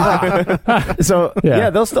 So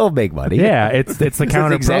Yeah. they'll still make money. yeah, it's the This is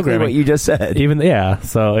counter exactly programming. what you just said.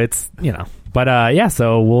 So it's but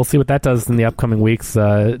so we'll see what that does in the upcoming weeks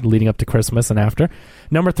leading up to Christmas and after.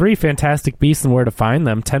 Number 3, Fantastic Beasts and Where to Find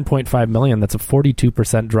Them, $10.5 million. That's a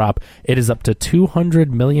 42% drop. It is up to $200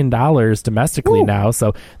 million domestically now,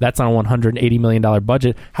 so that's on a $180 million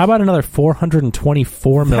budget. How about another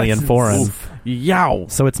 $424 million foreign? Yow.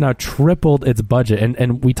 So it's now tripled its budget,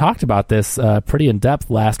 and we talked about this pretty in depth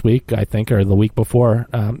last week, I think, or the week before.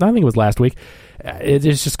 I think it was last week.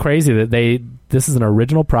 It's just crazy that this is an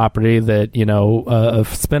original property that a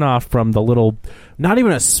spinoff from the little. Not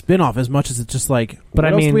even a spin-off as much as it's just like, But what I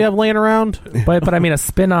else mean- do we have laying around? But I mean a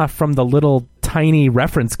spinoff from the little tiny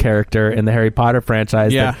reference character in the Harry Potter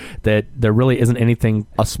franchise. Yeah. That there really isn't anything.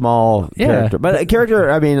 A small Yeah. character, but a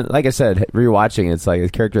character. I mean, like I said, rewatching, it's like a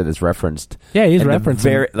character that's referenced. Yeah, he's in the referencing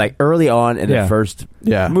very like early on in Yeah. the first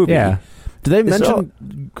Yeah. movie. Yeah. Do they mention So-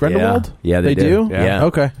 Grindelwald? Yeah, they do. do. Yeah.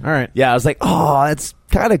 Okay. All right. Yeah, I was like, oh, that's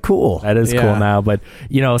kind of cool. That is Yeah. cool now, but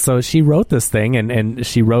so she wrote this thing, and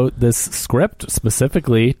she wrote this script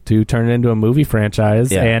specifically to turn it into a movie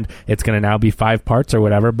franchise, Yeah. and it's going to now be 5 parts or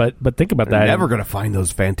whatever. But think about They're that. never going to find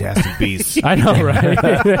those fantastic beasts. I know,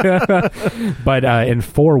 right? But in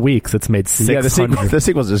 4 weeks, it's made 600. Yeah, the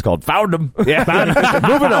sequel's just called Found 'Em. Yeah.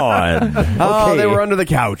 Moving on. Oh, Okay. they were under the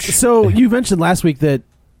couch. So you mentioned last week that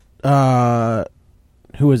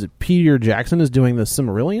who is it? Peter Jackson is doing the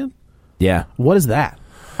Silmarillion. Yeah. What is that?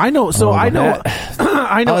 I know. So I know.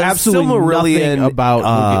 I know absolutely Silmarillion, nothing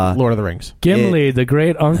about Lord of the Rings. Gimli, the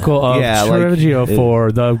great uncle of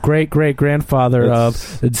Trivio the great great grandfather of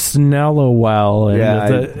Snellowell. And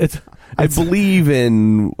Yeah, I believe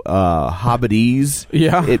in Hobbitese.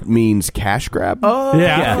 Yeah. It means cash grab. Oh,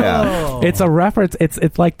 Yeah. It's a reference.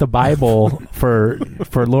 It's like the Bible for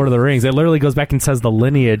Lord of the Rings. It literally goes back and says the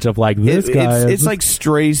lineage of like this guy. It's like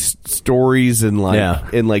stray stories and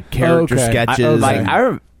like character Okay.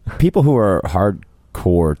 sketches. People who are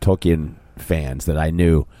hardcore Tolkien fans that I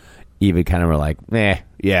knew even kind of were like, meh.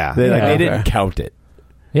 Yeah. They didn't count it.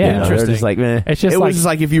 Yeah, They're just like, meh. It's just it like, was just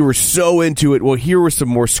like if you were so into it. Well, here were some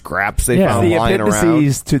more scraps they found the lying around.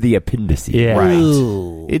 appendices to the appendices. Yeah. Right.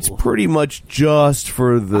 Ooh. It's pretty much just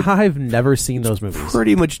for the I've never seen those movies.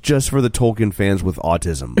 pretty much just for the Tolkien fans with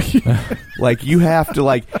autism. Like you have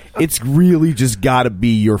to it's really just got to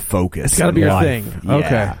be your focus. It's got to be in your life. thing. Yeah.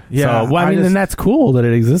 Okay. Yeah. So, well, I mean, and that's cool that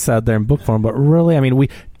it exists out there in book form. But really, I mean,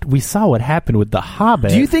 we saw what happened with The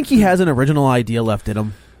Hobbit. Do you think he has an original idea left in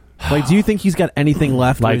him? Like, do you think he's got anything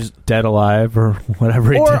left? Like Dead Alive or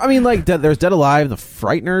whatever. Or I mean, like there's Dead Alive, The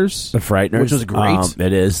Frighteners, which was great.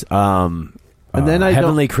 It is. And then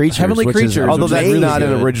Heavenly Creatures, although that's amazing. not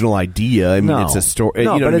an original idea. I mean, it's a story.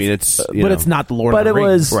 No, you know what I but mean? But it's not the Lord of the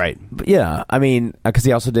Rings. Right. Yeah, I mean, because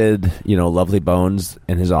he also did, Lovely Bones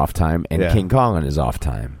in his off time and King Kong in his off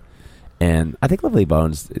time. And I think Lovely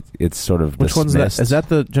Bones, it's sort of Which one's that? Is that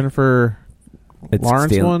the Jennifer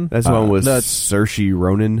Lawrence one? That's the one with Saoirse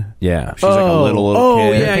Ronan. Yeah. She's like a little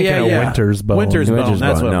kid. Yeah. Winter's Bone. That's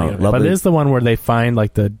what I'm thinking of. But it is the one where they find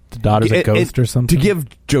like the daughter's a ghost or something. To give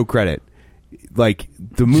Joe credit, like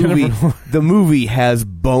the movie has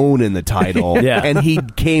bone in the title, and he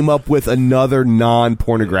came up with another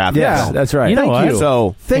non-pornographic. Yeah, film. that's right. You know what?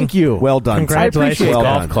 So thank you. Well done. Congratulations. Well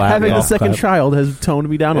Golf done. clap. Having a Golf second clap. child has toned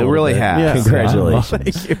me down a little really bit. has. Yeah.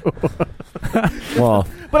 Congratulations. Thank you. Well,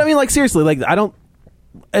 but I mean, like seriously, like I don't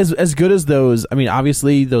as good as those. I mean,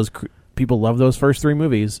 obviously, those people love those first three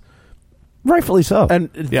movies. rightfully so. And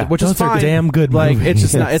which those is fine. are damn good Like movies. it's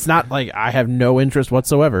just not. It's not like I have no interest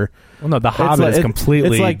whatsoever. Well, no, The Hobbit is completely.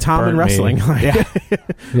 It's like Tom and burnt wrestling.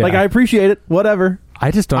 me. Like I appreciate it. Whatever.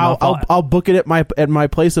 I just don't know. I'll book it at my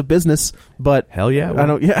place of business. But hell yeah, I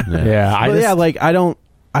don't. Yeah, yeah. Like I don't.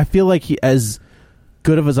 I feel like he as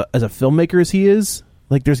good of as a filmmaker as he is.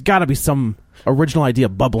 Like there's got to be some original idea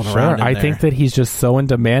bubbling around. In I there. think that he's just so in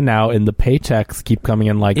demand now, and the paychecks keep coming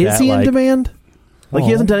in like that. Is he in like, demand? Like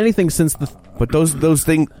he hasn't done anything since the. But those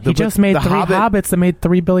things. He just made three Hobbits that made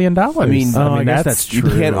 $3 billion. I mean, I guess that's true.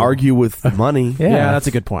 You can't argue with money. Yeah, that's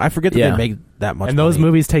a good point. I forget that they make that much. And those money.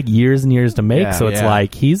 movies take years and years to make, Yeah, so it's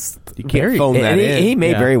like he's you can't phone that in. He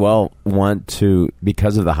may very well want to,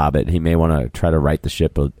 because of The Hobbit, he may want to try to right the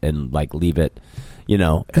ship and like leave it,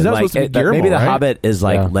 because that was supposed to be Guillermo, maybe The right? Hobbit is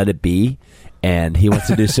like Let It Be, and he wants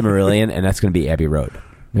to do Silmarillion, and that's going to be Abbey Road.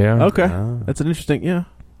 Yeah. Okay, that's an interesting. Yeah,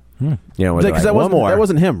 Because that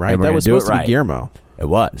wasn't him, right? That was supposed to be Guillermo. It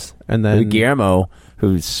was, and then Guillermo,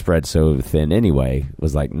 who's spread so thin anyway,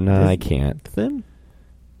 was like, "No, I can't." Thin?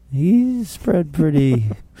 He's spread pretty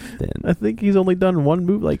thin. I think he's only done one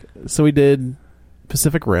movie. So he did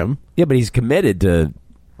Pacific Rim. Yeah, but he's committed to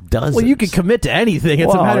dozens. Well, you can commit to anything.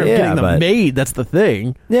 It's a matter of getting them made. That's the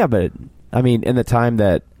thing. Yeah, but I mean, in the time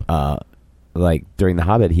that, like during The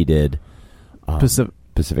Hobbit, he did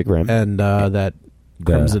Pacific Rim and that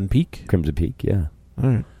Crimson Peak. Crimson Peak, yeah. All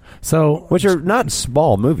right. So, which are not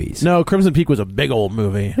small movies. No, Crimson Peak was a big old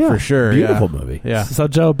movie for sure. Beautiful movie. Yeah. So,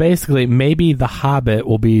 Joe, basically, maybe The Hobbit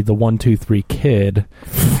will be the 1, 2, 3 kid,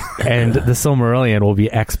 and the Silmarillion will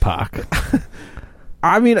be X-Pac.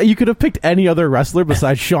 I mean, you could have picked any other wrestler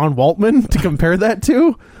besides Sean Waltman to compare that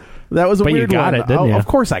to. That was a weird you got one. it, didn't you? Of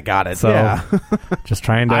course I got it. So, yeah. Just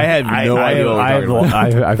trying to... I had no idea what you were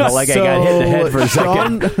talking about. I felt like I got hit in the head for a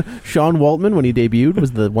second. Sean Waltman, when he debuted,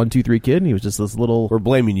 was the 1, 2, 3 kid, and he was just this little... We're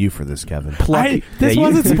blaming you for this, Kevin. This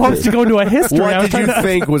wasn't supposed to go into a history. What did you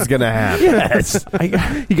think was going to happen? Yes.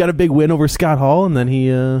 He got a big win over Scott Hall, and then he...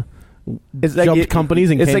 jumped companies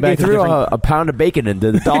and came back. It's like you threw a pound of bacon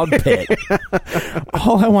into the dog pit.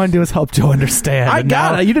 All I want to do is help Joe understand. I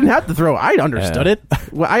got it. You didn't have to throw. I understood it.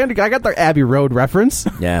 Well, I got the Abbey Road reference.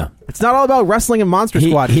 Yeah, it's not all about wrestling and Monster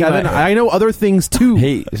Squad, Kevin. I know other things too.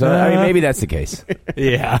 I mean, maybe that's the case.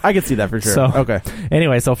 Yeah, I can see that for sure. So, okay.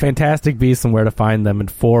 Anyway, so Fantastic Beasts and Where to Find Them in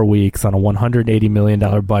 4 weeks on a $180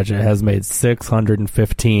 million budget has made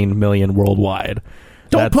 $615 million worldwide.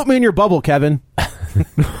 Don't put me in your bubble, Kevin.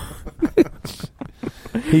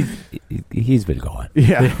 He's been going.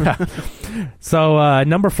 Yeah. So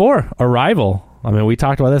number 4, Arrival. I mean, we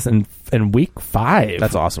talked about this in week 5.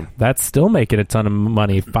 That's awesome. That's still making a ton of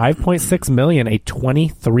money. $5.6 million, a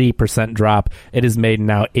 23% drop. It has made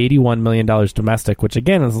now $81 million domestic, which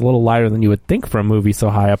again is a little lighter than you would think for a movie so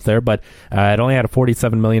high up there. But it only had a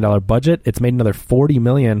 $47 million budget. It's made another $40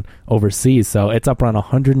 million overseas, so it's up around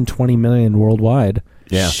 $120 million worldwide.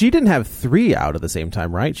 Yeah. She didn't have 3 out at the same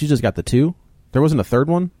time, right? She just got the 2. There wasn't a third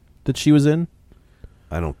one that she was in?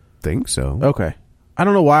 I don't think so. Okay. I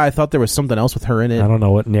don't know why I thought there was something else with her in it. I don't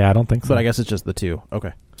know what. Yeah, I don't think so. But I guess it's just the 2.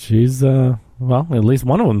 Okay. She's well, at least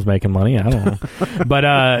one of them's making money. I don't know. But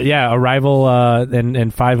Arrival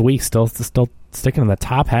in 5 weeks still sticking in the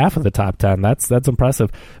top half of the top 10. That's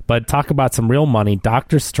impressive. But talk about some real money.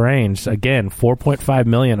 Doctor Strange, again, $4.5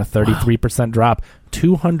 million, a 33% drop.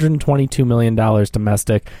 $222 million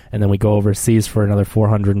domestic, and then we go overseas for another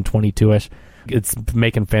 422-ish. It's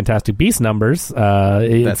making Fantastic Beasts numbers.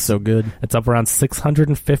 That's so good. It's up around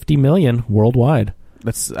 $650 million worldwide.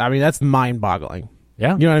 That's mind-boggling.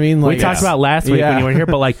 Yeah, you know what I mean. Like, we talked about last week when you were here,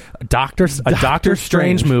 but like Doctor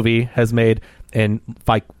Strange movie has made in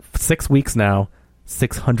like 6 weeks now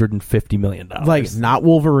 $650 million. Like, not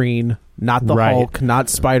Wolverine, not the Hulk, not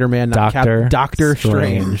Spider-Man, not Doctor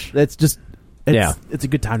Strange. It's just... It's a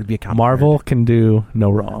good time to be a comic Marvel nerd. can do no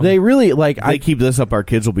wrong. They really, like... If they keep this up, our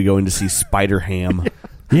kids will be going to see Spider-Ham.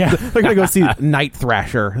 Yeah. They're going to go see Night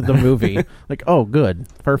Thrasher, the movie. Like, oh, good.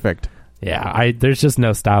 Perfect. Yeah, there's just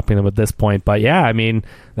no stopping them at this point. But yeah, I mean,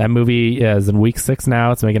 that movie is in week 6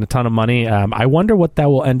 now. It's making a ton of money. I wonder what that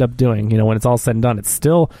will end up doing. When it's all said and done, it's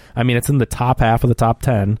still, I mean, it's in the top half of the top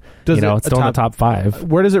 10. It's still in the top 5.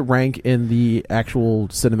 Where does it rank in the actual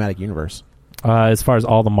cinematic universe? As far as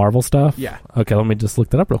all the Marvel stuff? Yeah. Okay, let me just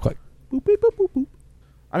look that up real quick. Boop, boop, boop, boop, boop.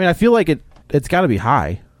 I mean, I feel like it's got to be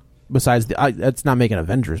high. Besides, it's not making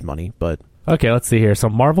Avengers money, but... Okay, let's see here. So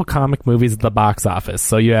Marvel comic movies at the box office.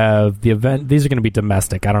 So you have the event. These are going to be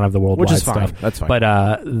domestic. I don't have the worldwide Which is fine. stuff. That's fine.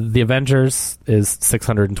 But the Avengers is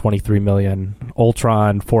 $623 million.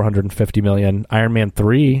 Ultron $450 million. Iron Man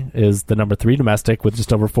 3 is the number 3 domestic with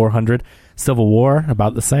just over 400. Civil War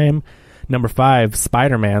about the same. Number 5,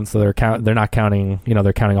 Spider-Man. So they're not counting.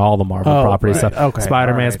 They're counting all the Marvel properties. Right. So Okay.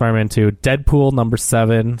 Spider-Man, Right. Spider-Man 2, Deadpool number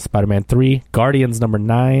 7, Spider-Man 3, Guardians number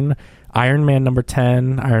 9. Iron Man number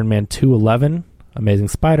 10, Iron Man 2 11, Amazing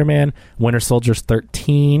Spider-Man, Winter Soldier's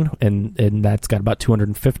 13, and that's got about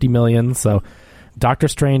 250 million. So Doctor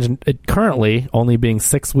Strange, currently only being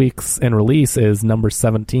 6 weeks in release, is number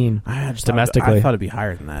 17 domestically. I thought it'd be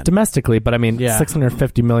higher than that. Domestically, but I mean,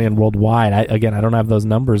 650 million worldwide. I don't have those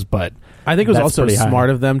numbers, but I think it was that's also pretty high. smart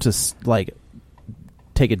of them to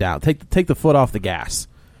take it down, take the foot off the gas.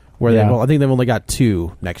 Where I think they've only got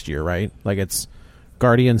 2 next year, right? Like it's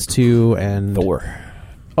Guardians 2 and Thor.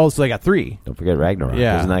 Oh, so they got 3. Don't forget Ragnarok.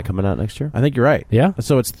 Yeah. Isn't that coming out next year? I think you're right. Yeah.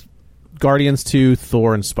 So it's Guardians 2,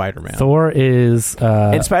 Thor, and Spider-Man. Thor is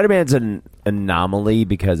and Spider-Man's an anomaly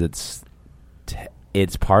because it's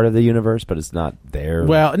part of the universe, but it's not there.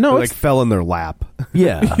 Well, no, It fell in their lap.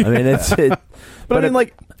 Yeah, I mean but I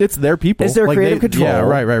mean, it's their people. It's their creative control. Yeah,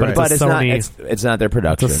 right. But it's it's not their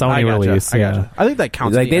production. It's a Sony release. I gotcha. I think that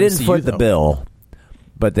counts. Like the they didn't MCU, foot the though. bill,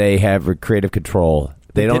 but they have creative control.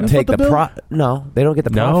 They don't didn't take foot the the bill? No, they don't get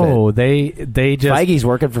the profit. no, they just Feige's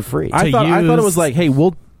working for free. I thought it was like, hey,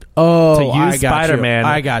 we'll to use I got Spider-Man.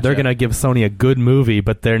 You. I got they're going to give Sony a good movie,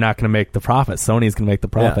 but they're not going to make the profit. Sony's going to make the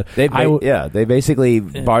profit. They basically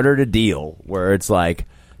bartered a deal where it's like,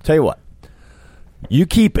 tell you what, you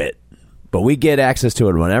keep it, but we get access to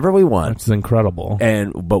it whenever we want. Which is incredible.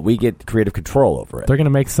 But we get creative control over it. They're going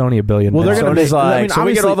to make Sony $1 billion. Well, they're gonna Sony's make- like, I mean, so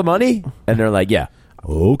we get obviously- all the money? And they're like, yeah.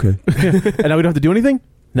 Okay. And now we don't have to do anything?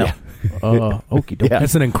 No. Okie dokie.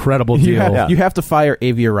 That's an incredible deal. You have to fire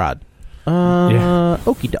Avia Rod.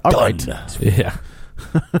 Okie dokie. All right. Yeah.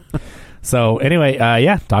 So anyway,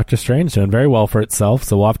 Doctor Strange doing very well for itself.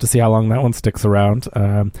 So we'll have to see how long that one sticks around.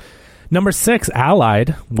 Number 6,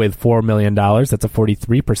 Allied, with $4 million. That's a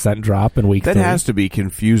 43% drop in week 3. That has to be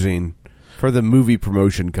confusing for the movie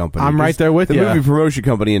promotion company. I'm right there with the you. The movie promotion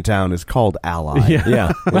company in town is called Allied.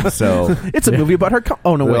 Yeah. So it's a movie about her.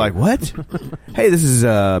 Oh no! They're Wait. like, what? Hey, this is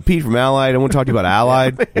Pete from Allied. I want to talk to you about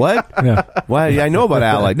Allied. What? Yeah. Why? I know about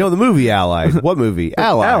Allied. No, the movie Allied. What movie?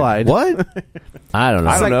 Allied. What? I don't know.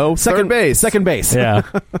 I don't know. Third base. Second base. Yeah.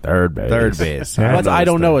 Third base. Third base. What I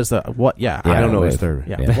don't know is the what? Yeah. I don't know is third.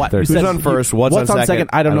 Yeah. Yeah. What? Third. Who Who's says- on first? What's on second?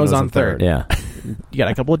 I don't know is on third. Yeah. You got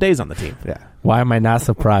a couple of days on the team. Yeah. Why am I not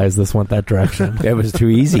surprised this went that direction? It was too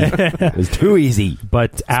easy. It was too easy.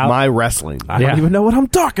 But My wrestling. I don't even know what I'm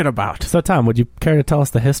talking about. So Tom, would you care to tell us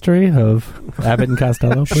the history of Abbott and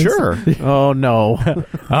Costello, please? Sure. Oh no.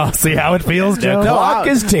 Oh, see how it feels, Joe? Clock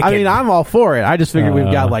is ticking. I mean, I'm all for it. I just figured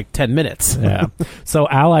we've got like 10 minutes. Yeah. So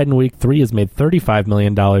Allied in week 3 has made $35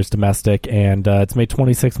 million domestic, and it's made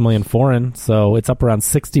 $26 million foreign. So it's up around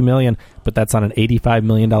 $60 million, but that's on an $85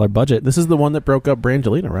 million budget. This is the one that broke up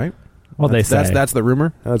Brangelina, right? Well, they say. That's the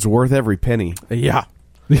rumor. That's worth every penny. Yeah.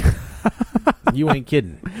 You ain't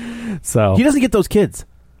kidding. So He doesn't get those kids.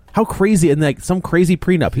 How crazy! And like some crazy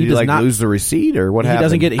prenup. He Did does like not lose the receipt or what He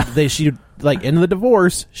happened? doesn't get. She like in the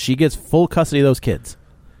divorce. She gets full custody of those kids.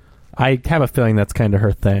 I have a feeling that's kind of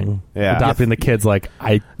her thing. Yeah. Adopting the kids,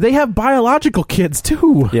 They have biological kids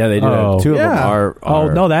too. Yeah, they do. Oh. Two of them Yeah. are. Oh,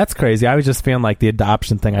 no, that's crazy. I was just feeling like the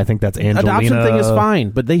adoption thing. I think that's Angelina. Adoption thing is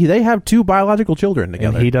fine, but they have 2 biological children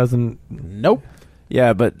together. And he doesn't. Nope.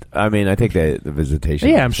 Yeah, but I mean, I think the visitation.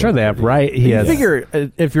 Yeah, I'm sure they have, right? He You has.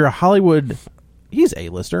 figure if you're a Hollywood, he's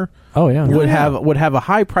A-lister. Oh, yeah. Would have a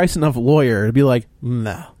high price enough lawyer to be like,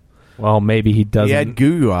 no. Well, maybe he doesn't. He had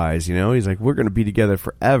goo eyes, you know. He's like, "We're going to be together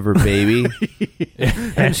forever, baby."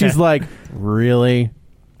 And she's like, really?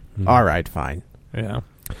 All right, fine. Yeah.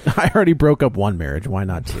 I already broke up 1 marriage. Why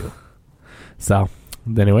not 2? So,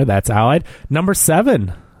 anyway, that's Allied. Number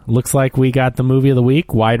 7, Looks like we got the movie of the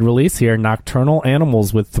week, wide release here, Nocturnal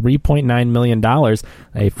Animals with $3.9 million, a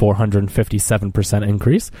 457%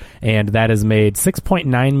 increase. And that has made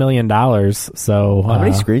 $6.9 million. So how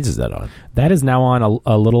many screens is that on? That is now on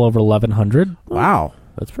a little over 1,100. Wow.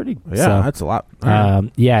 That's pretty. Yeah, that's a lot.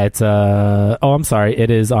 Yeah, it's I'm sorry.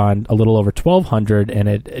 It is on a little over 1,200, and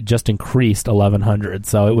it just increased 1,100.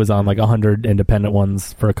 So it was on like 100 independent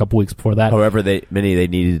ones for a couple weeks before that. However, they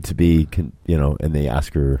needed to be, in the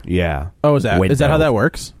Oscar. Yeah. Oh, is that how that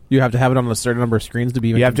works? You have to have it on a certain number of screens to be.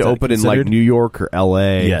 You have to open in like New York or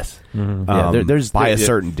L.A. Yes. Mm-hmm. There's by a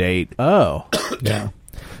certain date. Oh, yeah.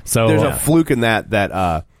 So there's a fluke in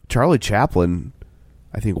that Charlie Chaplin,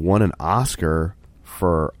 I think, won an Oscar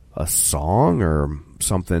for a song or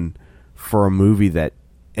something for a movie that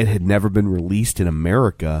it had never been released in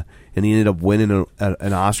America, and he ended up winning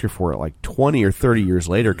an Oscar for it like 20 or 30 years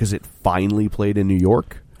later because it finally played in New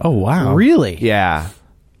York. Oh wow, really? Yeah.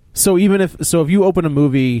 So if you open a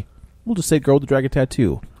movie, we'll just say Girl with the Dragon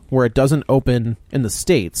Tattoo, where it doesn't open in the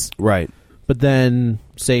States, right? But then,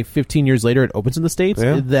 say 15 years later, it opens in the States.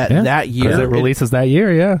 Yeah. That year it releases that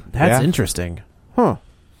year. Yeah, that's interesting, huh?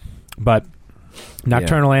 But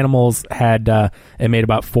Nocturnal Animals had it made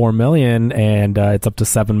about $4 million, and it's up to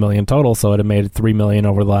 $7 million total. So it had made $3 million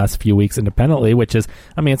over the last few weeks independently, which is,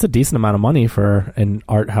 it's a decent amount of money for an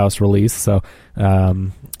art house release. So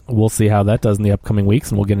we'll see how that does in the upcoming weeks,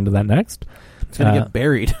 and we'll get into that next. It's gonna get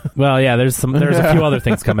buried. Well, yeah, there's a few other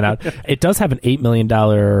things coming out. It does have an $8 million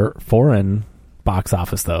foreign box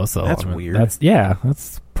office though, so that's weird.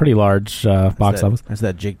 That's pretty large box office. That's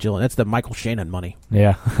that Jake Gyllenhaal. That's the Michael Shannon money.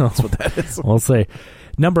 Yeah, that's what that is. We'll see.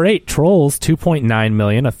 Number 8, Trolls, $2.9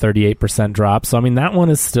 million, a 38% drop. So that one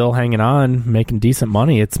is still hanging on, making decent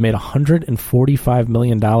money. It's made $145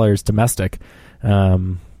 million domestic.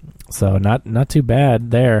 So not too bad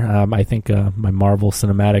there. I think my Marvel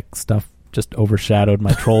Cinematic stuff just overshadowed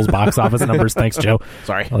my Trolls box office numbers. Thanks, Joe.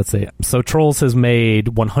 Sorry. Let's see. So Trolls has made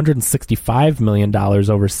 $165 million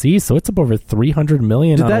overseas, so it's up over $300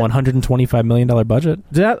 million on a $125 million budget.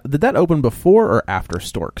 Did that open before or after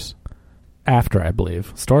Storks? After, I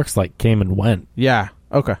believe. Storks came and went. Yeah.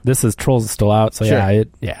 Okay. This is Trolls is still out, so sure.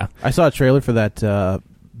 yeah. I saw a trailer for that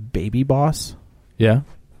Baby Boss. Yeah.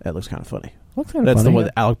 That looks kind of funny. Looks kind of That's funny. the one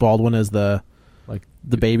with Alec Baldwin as the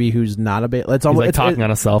baby who's not a baby. It's almost He's talking on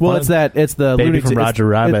a cell phone. Well, it's the baby Looney from Roger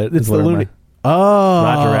Rabbit. It's the Looney. Oh,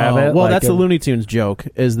 Roger Rabbit. Well, that's the Looney Tunes joke.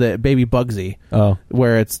 Is that Baby Bugsy? Oh,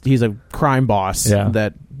 where he's a crime boss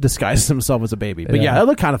that disguises himself as a baby. But yeah, it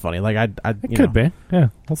looked kind of funny. It could be. Yeah,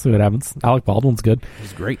 we'll see what happens. Alec Baldwin's good.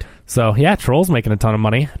 He's great. So yeah, Trolls making a ton of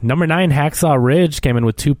money. Number 9, Hacksaw Ridge came in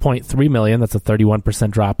with $2.3 million. That's a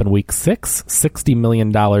 31% drop in week 6. $60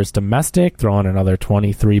 million domestic. Throwing another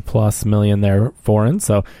 23+ million there foreign.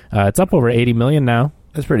 So it's up over $80 million now.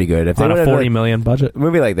 That's pretty good. If they on a $40 million budget. A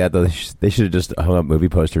movie like that, though, they should have just hung up movie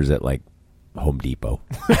posters at Home Depot.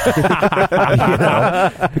 Because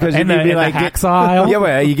you'd be like hacksaw aisle? Yeah,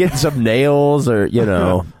 well, you get some nails or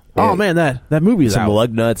oh man, that movie's some out.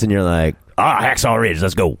 lug nuts, and you're like, Hacksaw Ridge,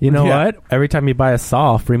 let's go. You know what? Every time you buy a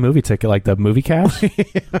saw, free movie ticket, like the movie cash.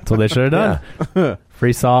 That's what they should have done. Yeah.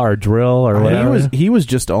 Free saw or drill or whatever. He was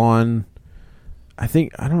just on. I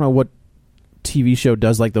don't know what TV show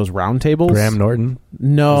does those round tables. Graham Norton.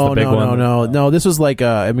 No. This was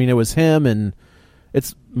it was him, and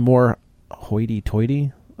it's more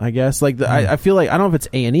hoity-toity, I guess. I feel I don't know if it's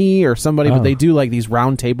A&E or somebody, but they do these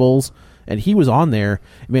round tables, and he was on there.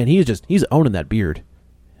 Man, he's owning that beard.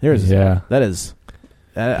 That is.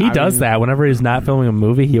 He does that whenever he's not filming a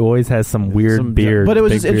movie. He always has some weird beard. But it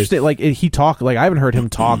was just interesting. He talked I haven't heard him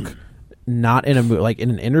talk not in a in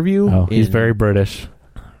an interview. Oh, he's very British,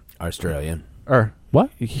 Australian, or what?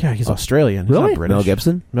 Yeah, he's Australian. Really? He's not British. Mel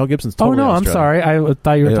Gibson. Mel Gibson's totally I'm Australian. sorry. I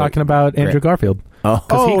thought you were talking about Andrew Garfield. Oh,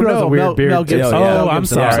 because he grows a weird beard. Mel Gibson. I'm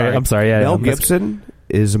sorry. I'm sorry. Yeah, Mel Gibson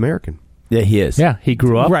is American. Yeah, he is. Yeah, he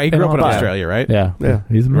grew up. Right, he grew up in Australia, right? Yeah,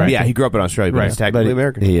 he's American. Yeah, he grew up in Australia, but he's technically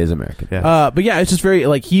American. He is American. Yeah. But yeah, it's just very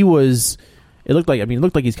he was. It looked like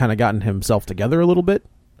he's kind of gotten himself together a little bit.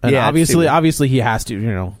 And yeah, obviously he has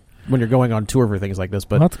to, when you're going on tour for things like this.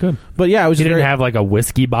 But that's good. But yeah, he didn't have a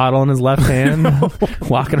whiskey bottle in his left hand,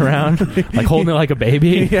 walking around holding it like a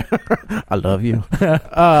baby. Yeah. I love you.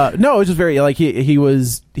 No, it was just very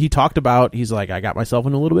he talked about, he's I got myself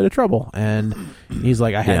in a little bit of trouble, and he's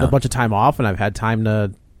I had a bunch of time off, and I've had time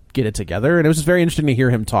to get it together, and it was just very interesting to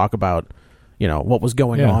hear him talk about what was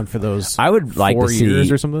going on for those. I would like 4 to see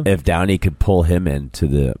years or something. If Downey could pull him into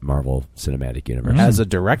the Marvel Cinematic Universe as a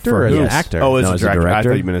director or as an actor. Oh, as a director. I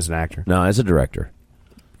thought you meant as an actor. No, as a director.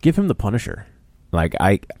 Give him the Punisher.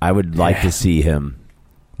 I would like to see him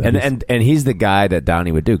And he's the guy that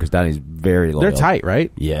Downey would do because Downey's very loyal. They're tight,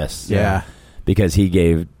 right? Yes. Yeah. Because he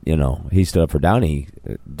gave, he stood up for Downey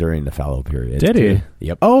during the fallow period. Did he? Too.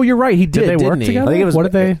 Yep. Oh, you're right. He did. Did they work didn't he? together? I think it was What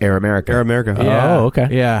did they? Air America. Air America. Yeah. Oh, okay.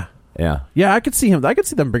 Yeah. Yeah. Yeah, I could see him. I could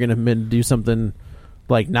see them bringing him in to do something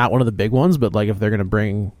like not one of the big ones, but like if they're going to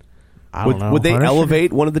bring, I don't know. Would they Punisher?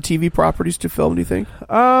 elevate one of the TV properties to film? Do you think?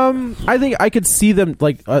 I think I could see them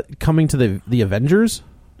like coming to the Avengers.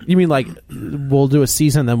 You mean like we'll do a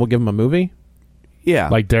season, then we'll give them a movie? Yeah,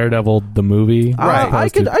 Like Daredevil, the movie? Right.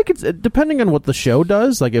 I could, depending on what the show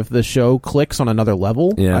does. Like if the show clicks on another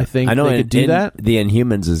level, Yeah. I think I know they could do that. The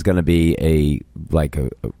Inhumans is going to be a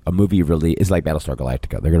movie release. It's like Battlestar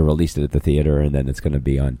Galactica. They're going to release it at the theater, and then it's going to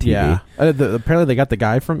be on TV. Yeah. Apparently they got the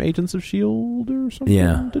guy from Agents of S.H.I.E.L.D. or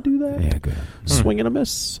something to do that. Yeah, good. Swing and a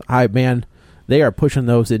miss. Man, they are pushing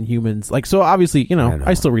those Inhumans. Like, so obviously,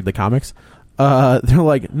 I still read the comics. They're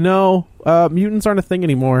like, no, mutants aren't a thing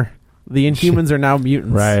anymore. The Inhumans are now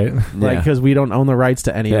mutants. Right. Like, because we don't own the rights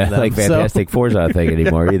to any of them. Like Fantastic Four's not a thing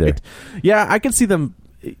anymore either. Yeah, I could see them.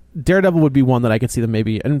 Daredevil would be one that I could see them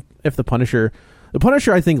maybe. And if the Punisher,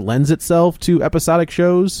 I think lends itself to episodic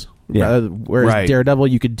shows. Yeah. Whereas Daredevil,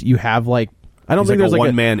 you have like, I don't think there's a like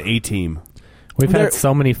one-man A-team. We've had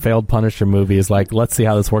so many failed Punisher movies. Like, let's see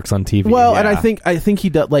how this works on TV. Well, and I think he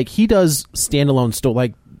does standalone story.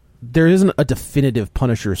 Like, there isn't a definitive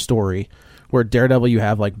Punisher story. Where Daredevil, you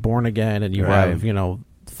have like Born Again, and you have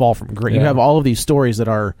Fall from Grace. You have all of these stories that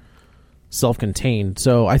are self-contained.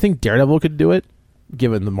 So I think Daredevil could do it,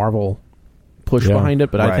 given the Marvel push behind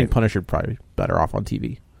it. But I think Punisher probably better off on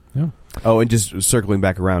TV. Yeah. Oh, and just circling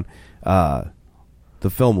back around, the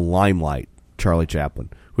film Limelight, Charlie Chaplin,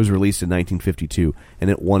 was released in 1952, and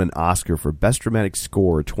it won an Oscar for Best Dramatic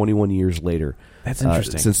Score 21 years later. That's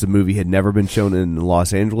interesting. Since the movie had never been shown in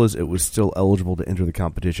Los Angeles, it was still eligible to enter the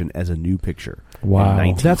competition as a new picture. Wow.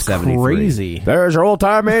 In That's 1973. crazy. There's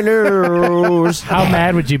old-time news. How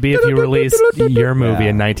mad would you be if you released your movie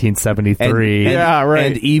in 1973?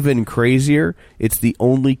 And even crazier, it's the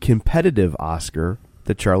only competitive Oscar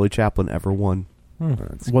that Charlie Chaplin ever won.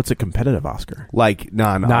 What's a competitive Oscar? Like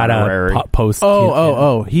Not non-honorary. a post.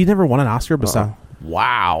 Oh! He never won an Oscar. Besides,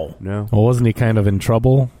 wow. No. Well, wasn't he kind of in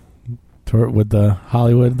trouble with the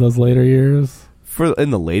Hollywood those later years?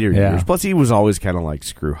 In the later years. Plus, he was always kind of like,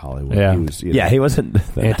 screw Hollywood. Yeah. He was, He wasn't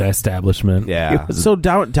anti-establishment. Yeah. So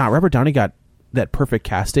Robert Downey got that perfect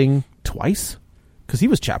casting twice because he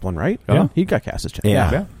was Chaplin, right? Yeah. He got cast as Chaplin.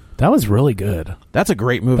 Yeah. That was really good. That's a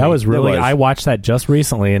great movie. That was really. I watched that just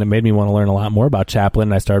recently, and it made me want to learn a lot more about Chaplin.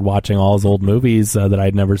 And I started watching all his old movies that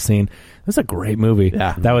I'd never seen. It's a great movie.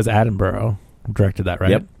 Yeah. That was Attenborough who directed that,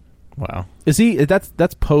 right? Yep. Wow. Is he?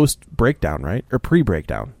 That's post breakdown, right? Or pre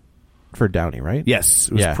breakdown for Downey, right? Yes,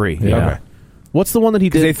 it was pre. Yeah. Okay. What's the one that he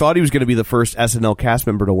Because did? they thought he was going to be the first SNL cast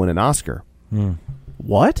member to win an Oscar.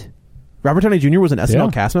 What? Robert Downey Jr. was an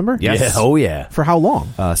SNL cast member? Yes. Yeah. Oh yeah. For how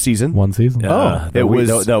long? Season. One season. It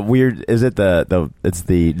was the weird. Is it it's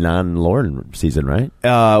the non-Lauren season, right?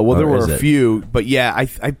 Well, there Or were is a it? few, but yeah,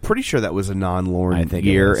 I'm pretty sure that was a non-Lauren I think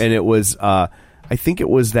year, it was. and it was. I think it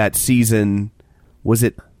was that season. Was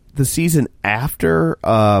it the season after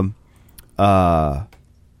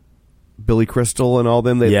Billy Crystal and all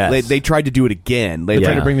them? They tried to do it again. They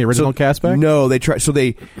tried to bring the original cast back? No, they tried. So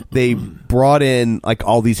they brought in like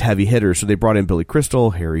all these heavy hitters. So they brought in Billy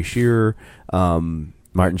Crystal, Harry Shearer,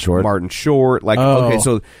 Martin Short. Like okay,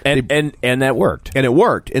 so and that worked. and it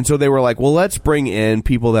worked. And so they were like, well, let's bring in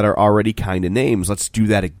people that are already kind of names. Let's do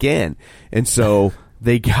that again. And so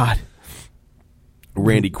they got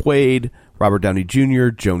Randy Quaid, Robert Downey Jr.,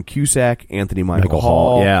 Joan Cusack, Anthony Michael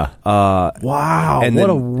Hall. Yeah. Wow. And what then-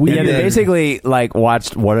 a weird. Yeah, they basically like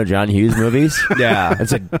watched one of John Hughes' movies. Yeah. and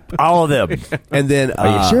said all of them. And then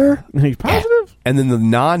Are you sure? He's positive? And then the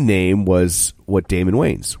non-name was what Damon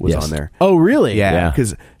Wayans was Yes. on there. Oh, really? Yeah,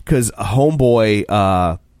 because Homeboy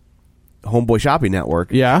Shopping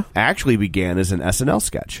Network actually began as an SNL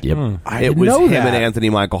sketch. Yep. I It didn't was know him that. and Anthony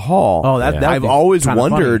Michael Hall. Oh, that I've would be always kinda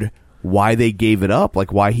wondered funny. why they gave it up,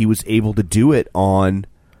 like why he was able to do it on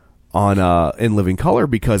In Living Color,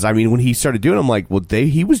 because I mean when he started doing it, I'm like, well,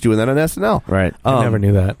 he was doing that on SNL. Right. I never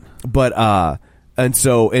knew that. But and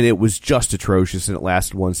it was just atrocious, and it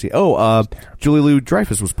lasted one season. Julie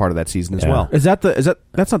Louis-Dreyfus was part of that season as well. Is that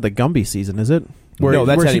that's not the Gumby season, is it? No,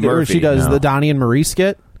 that's Eddie where Murphy. she does No. the Donnie and Marie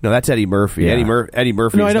skit. No, that's Eddie Murphy. Yeah. Eddie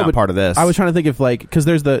Murphy No, I is know, not but part of this. I was trying to think if because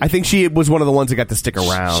there's the. I think she was one of the ones that got to stick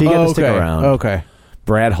around. She got to stick around. Okay.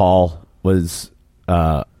 Brad Hall was,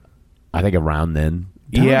 I think, around then.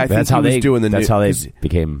 Yeah, I think that's he how was they doing the That's new- how they 'cause-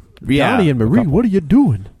 became. Yeah. Donnie and Marie, what are you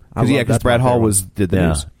doing? Because Brad Hall did the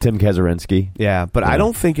news. Tim Kazurinsky. Yeah, but I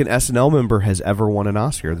don't think an SNL member has ever won an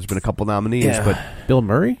Oscar. There's been a couple nominees, but Bill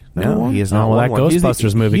Murray? No, he has not well, won that one.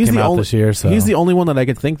 Ghostbusters movie came out this year. So he's the only one that I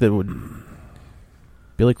could think that would.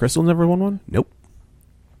 Billy Crystal never won one? Nope.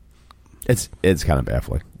 It's kind of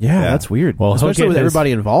baffling. Yeah, that's weird. Well, especially with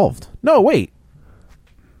everybody involved. No, wait.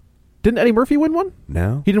 Didn't Eddie Murphy win one?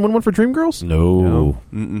 No. He didn't win one for Dreamgirls? No.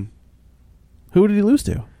 Mm-mm. Who did he lose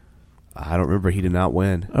to? I don't remember. He did not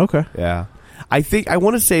win. Okay. Yeah. I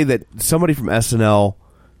want to say that somebody from SNL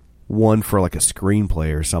won for like a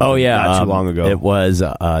screenplay or something. Oh, yeah. Not too long ago. It was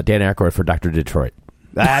Dan Aykroyd for Dr. Detroit.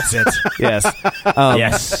 That's it. Yes.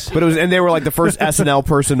 Yes. But it was, and they were like the first SNL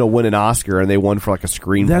person to win an Oscar, and they won for like a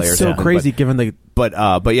screenplay. That's or so something. crazy, given the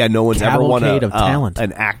But yeah, no one's ever won cavalcade of talent.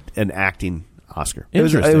 an acting Oscar. It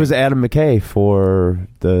was Adam McKay for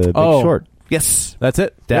The Big Short. Yes, that's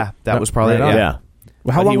it. Yeah, that was probably right it. on. Yeah.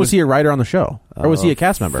 Well, how long was he a writer on the show, or was he a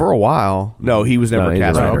cast member for a while? No, he was never a he's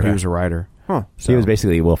cast a member. writer. He was a writer. Huh. He was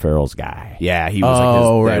basically Will Ferrell's guy. Yeah, he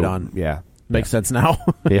was. Right on. Yeah, makes sense now.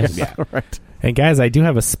 Yes. Yeah. Right. And guys, I do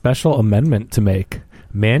have a special amendment to make.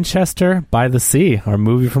 Manchester by the Sea, our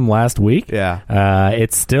movie from last week. Yeah.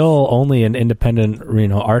 It's still only an independent,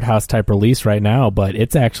 art house type release right now, but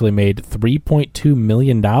it's actually made $3.2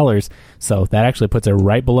 million. So that actually puts it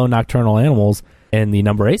right below Nocturnal Animals in the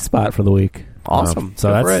number 8 spot for the week. Awesome.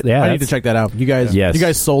 So that's I need to check that out. You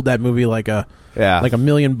guys sold that movie like a $1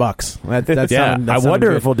 million. That's I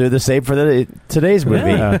wonder if we'll do the same for today's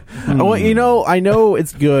movie. Yeah. Well, I know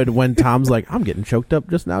it's good when Tom's like, I'm getting choked up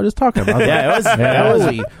just now just talking about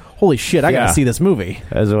that. Holy shit, I gotta see this movie.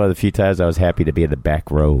 That was one of the few times I was happy to be in the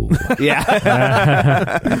back row.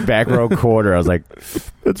 Yeah. Back row corner. I was like,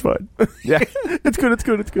 That's fine. Yeah, it's good. It's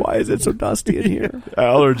good. Why is it so dusty in here?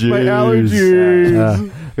 allergies. My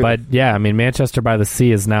allergies. But yeah, Manchester by the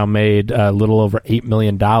Sea has now made a little over $8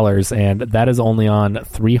 million, and that is only on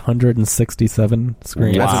 367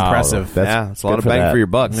 screens. That's Wow. impressive. That's a lot of bang for your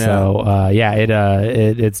buck. Yeah. So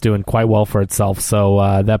it's doing quite well for itself.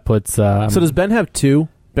 So that puts. So does Ben have two?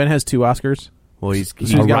 Ben has 2 Oscars. Well, he's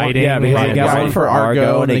got writing. He got one for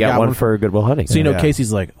Argo, and he got one for Good Will Hunting. So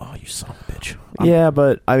Casey's like, oh, you son of a bitch. Yeah,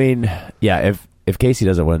 but if Casey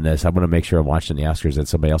doesn't win this, I'm going to make sure I'm watching the Oscars at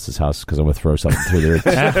somebody else's house because I'm going to throw something through their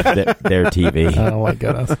TV. Oh my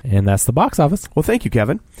goodness! And that's the box office. Well, thank you,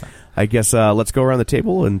 Kevin. I guess let's go around the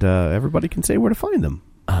table and everybody can say where to find them.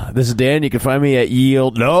 This is Dan. You can find me at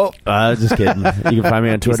Yield. No, just kidding. You can find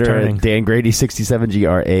me on Twitter at Dan Grady 67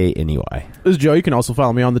 GRANEY. This is Joe. You can also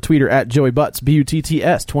follow me on the Twitter at Joey Butts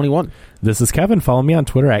BUTTS21. This is Kevin. Follow me on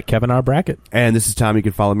Twitter at Kevin R. Brackett. And this is Tom. You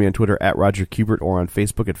can follow me on Twitter at Roger Kubert or on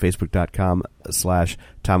Facebook at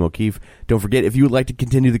Facebook.com/Tom O'Keefe. Don't forget, if you would like to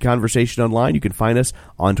continue the conversation online, you can find us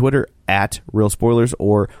on Twitter at Real Spoilers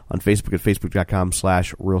or on Facebook at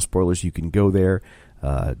Facebook.com/Real Spoilers. You can go there.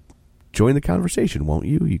 Join the conversation, won't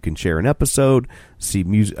you? You can share an episode, see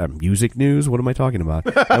music news. What am I talking about?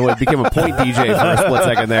 I became a point DJ for a split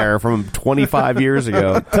second there from 25 years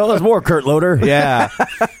ago. Tell us more, Kurt Loder. Yeah.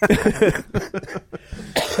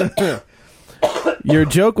 Your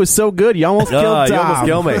joke was so good, you almost killed Tom. You almost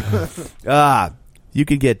killed me. You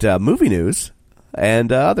could get movie news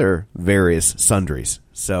and other various sundries.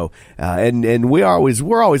 So and we're always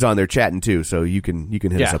on there chatting too. So you can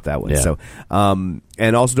hit us up that way. Yeah. So and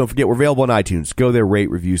also don't forget we're available on iTunes. Go there,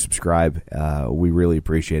 rate, review, subscribe. We really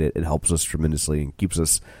appreciate it. It helps us tremendously and keeps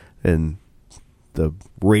us in the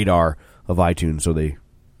radar of iTunes. So they.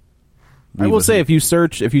 I will say if you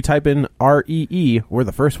type in REE, we're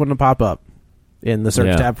the first one to pop up in the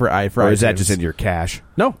search tab for or iTunes. is that just in your cache?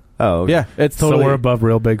 No. Oh, okay. Yeah, it's totally. So we're above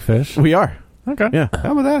Real Big Fish. We are. Okay. Yeah.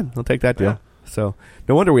 How about that? I'll take that deal. Yeah. So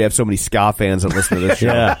no wonder we have so many ska fans that listen to this show.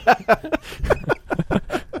 Yeah.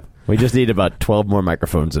 We just need about 12 more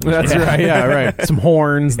microphones in this. That's right. Yeah, right. Some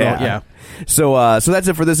horns. Yeah. So that's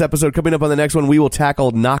it for this episode. Coming up on the next one, we will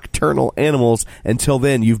tackle nocturnal animals. Until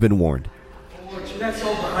then, you've been warned. That's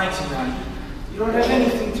all behind you now. You don't have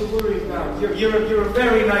anything to worry about. You're a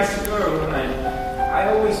very nice girl, and I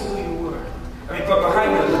always knew you were. But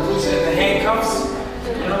behind the bruises and the handcuffs,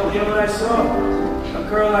 you know what I saw? A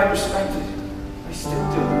girl I respected. I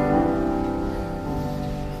still do.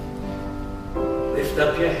 Lift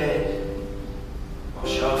up your head,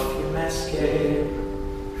 wash off your mascara.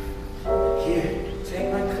 Here,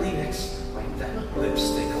 take my Kleenex, wipe that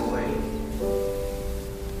lipstick away.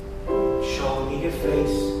 Show me your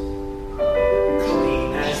face,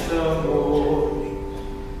 clean as the morning.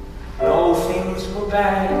 No things were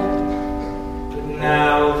bad, but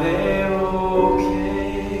now they're okay.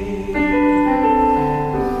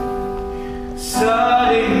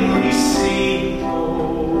 Suddenly see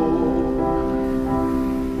more.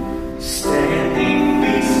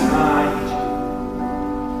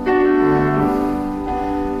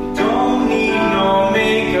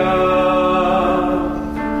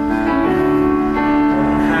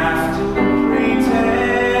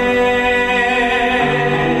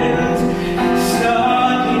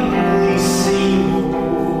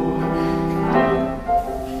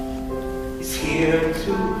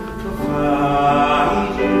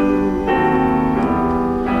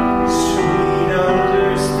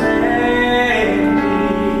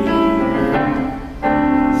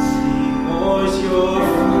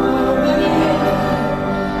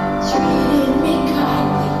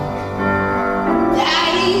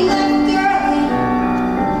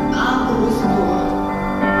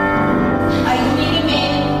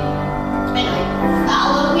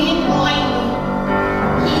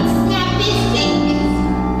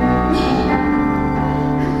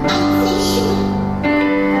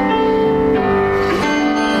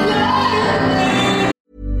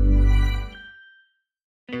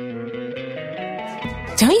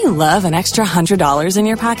 you love an extra $100 in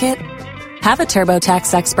your pocket? Have a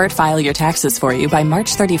TurboTax expert file your taxes for you by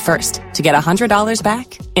March 31st to get $100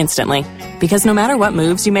 back instantly. Because no matter what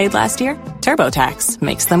moves you made last year, TurboTax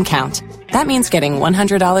makes them count. That means getting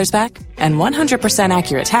 $100 back and 100%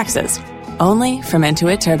 accurate taxes, only from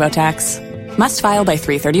Intuit TurboTax. Must file by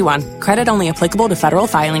 3/31. Credit only applicable to federal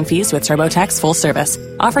filing fees with TurboTax full service.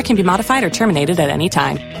 Offer can be modified or terminated at any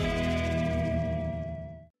time.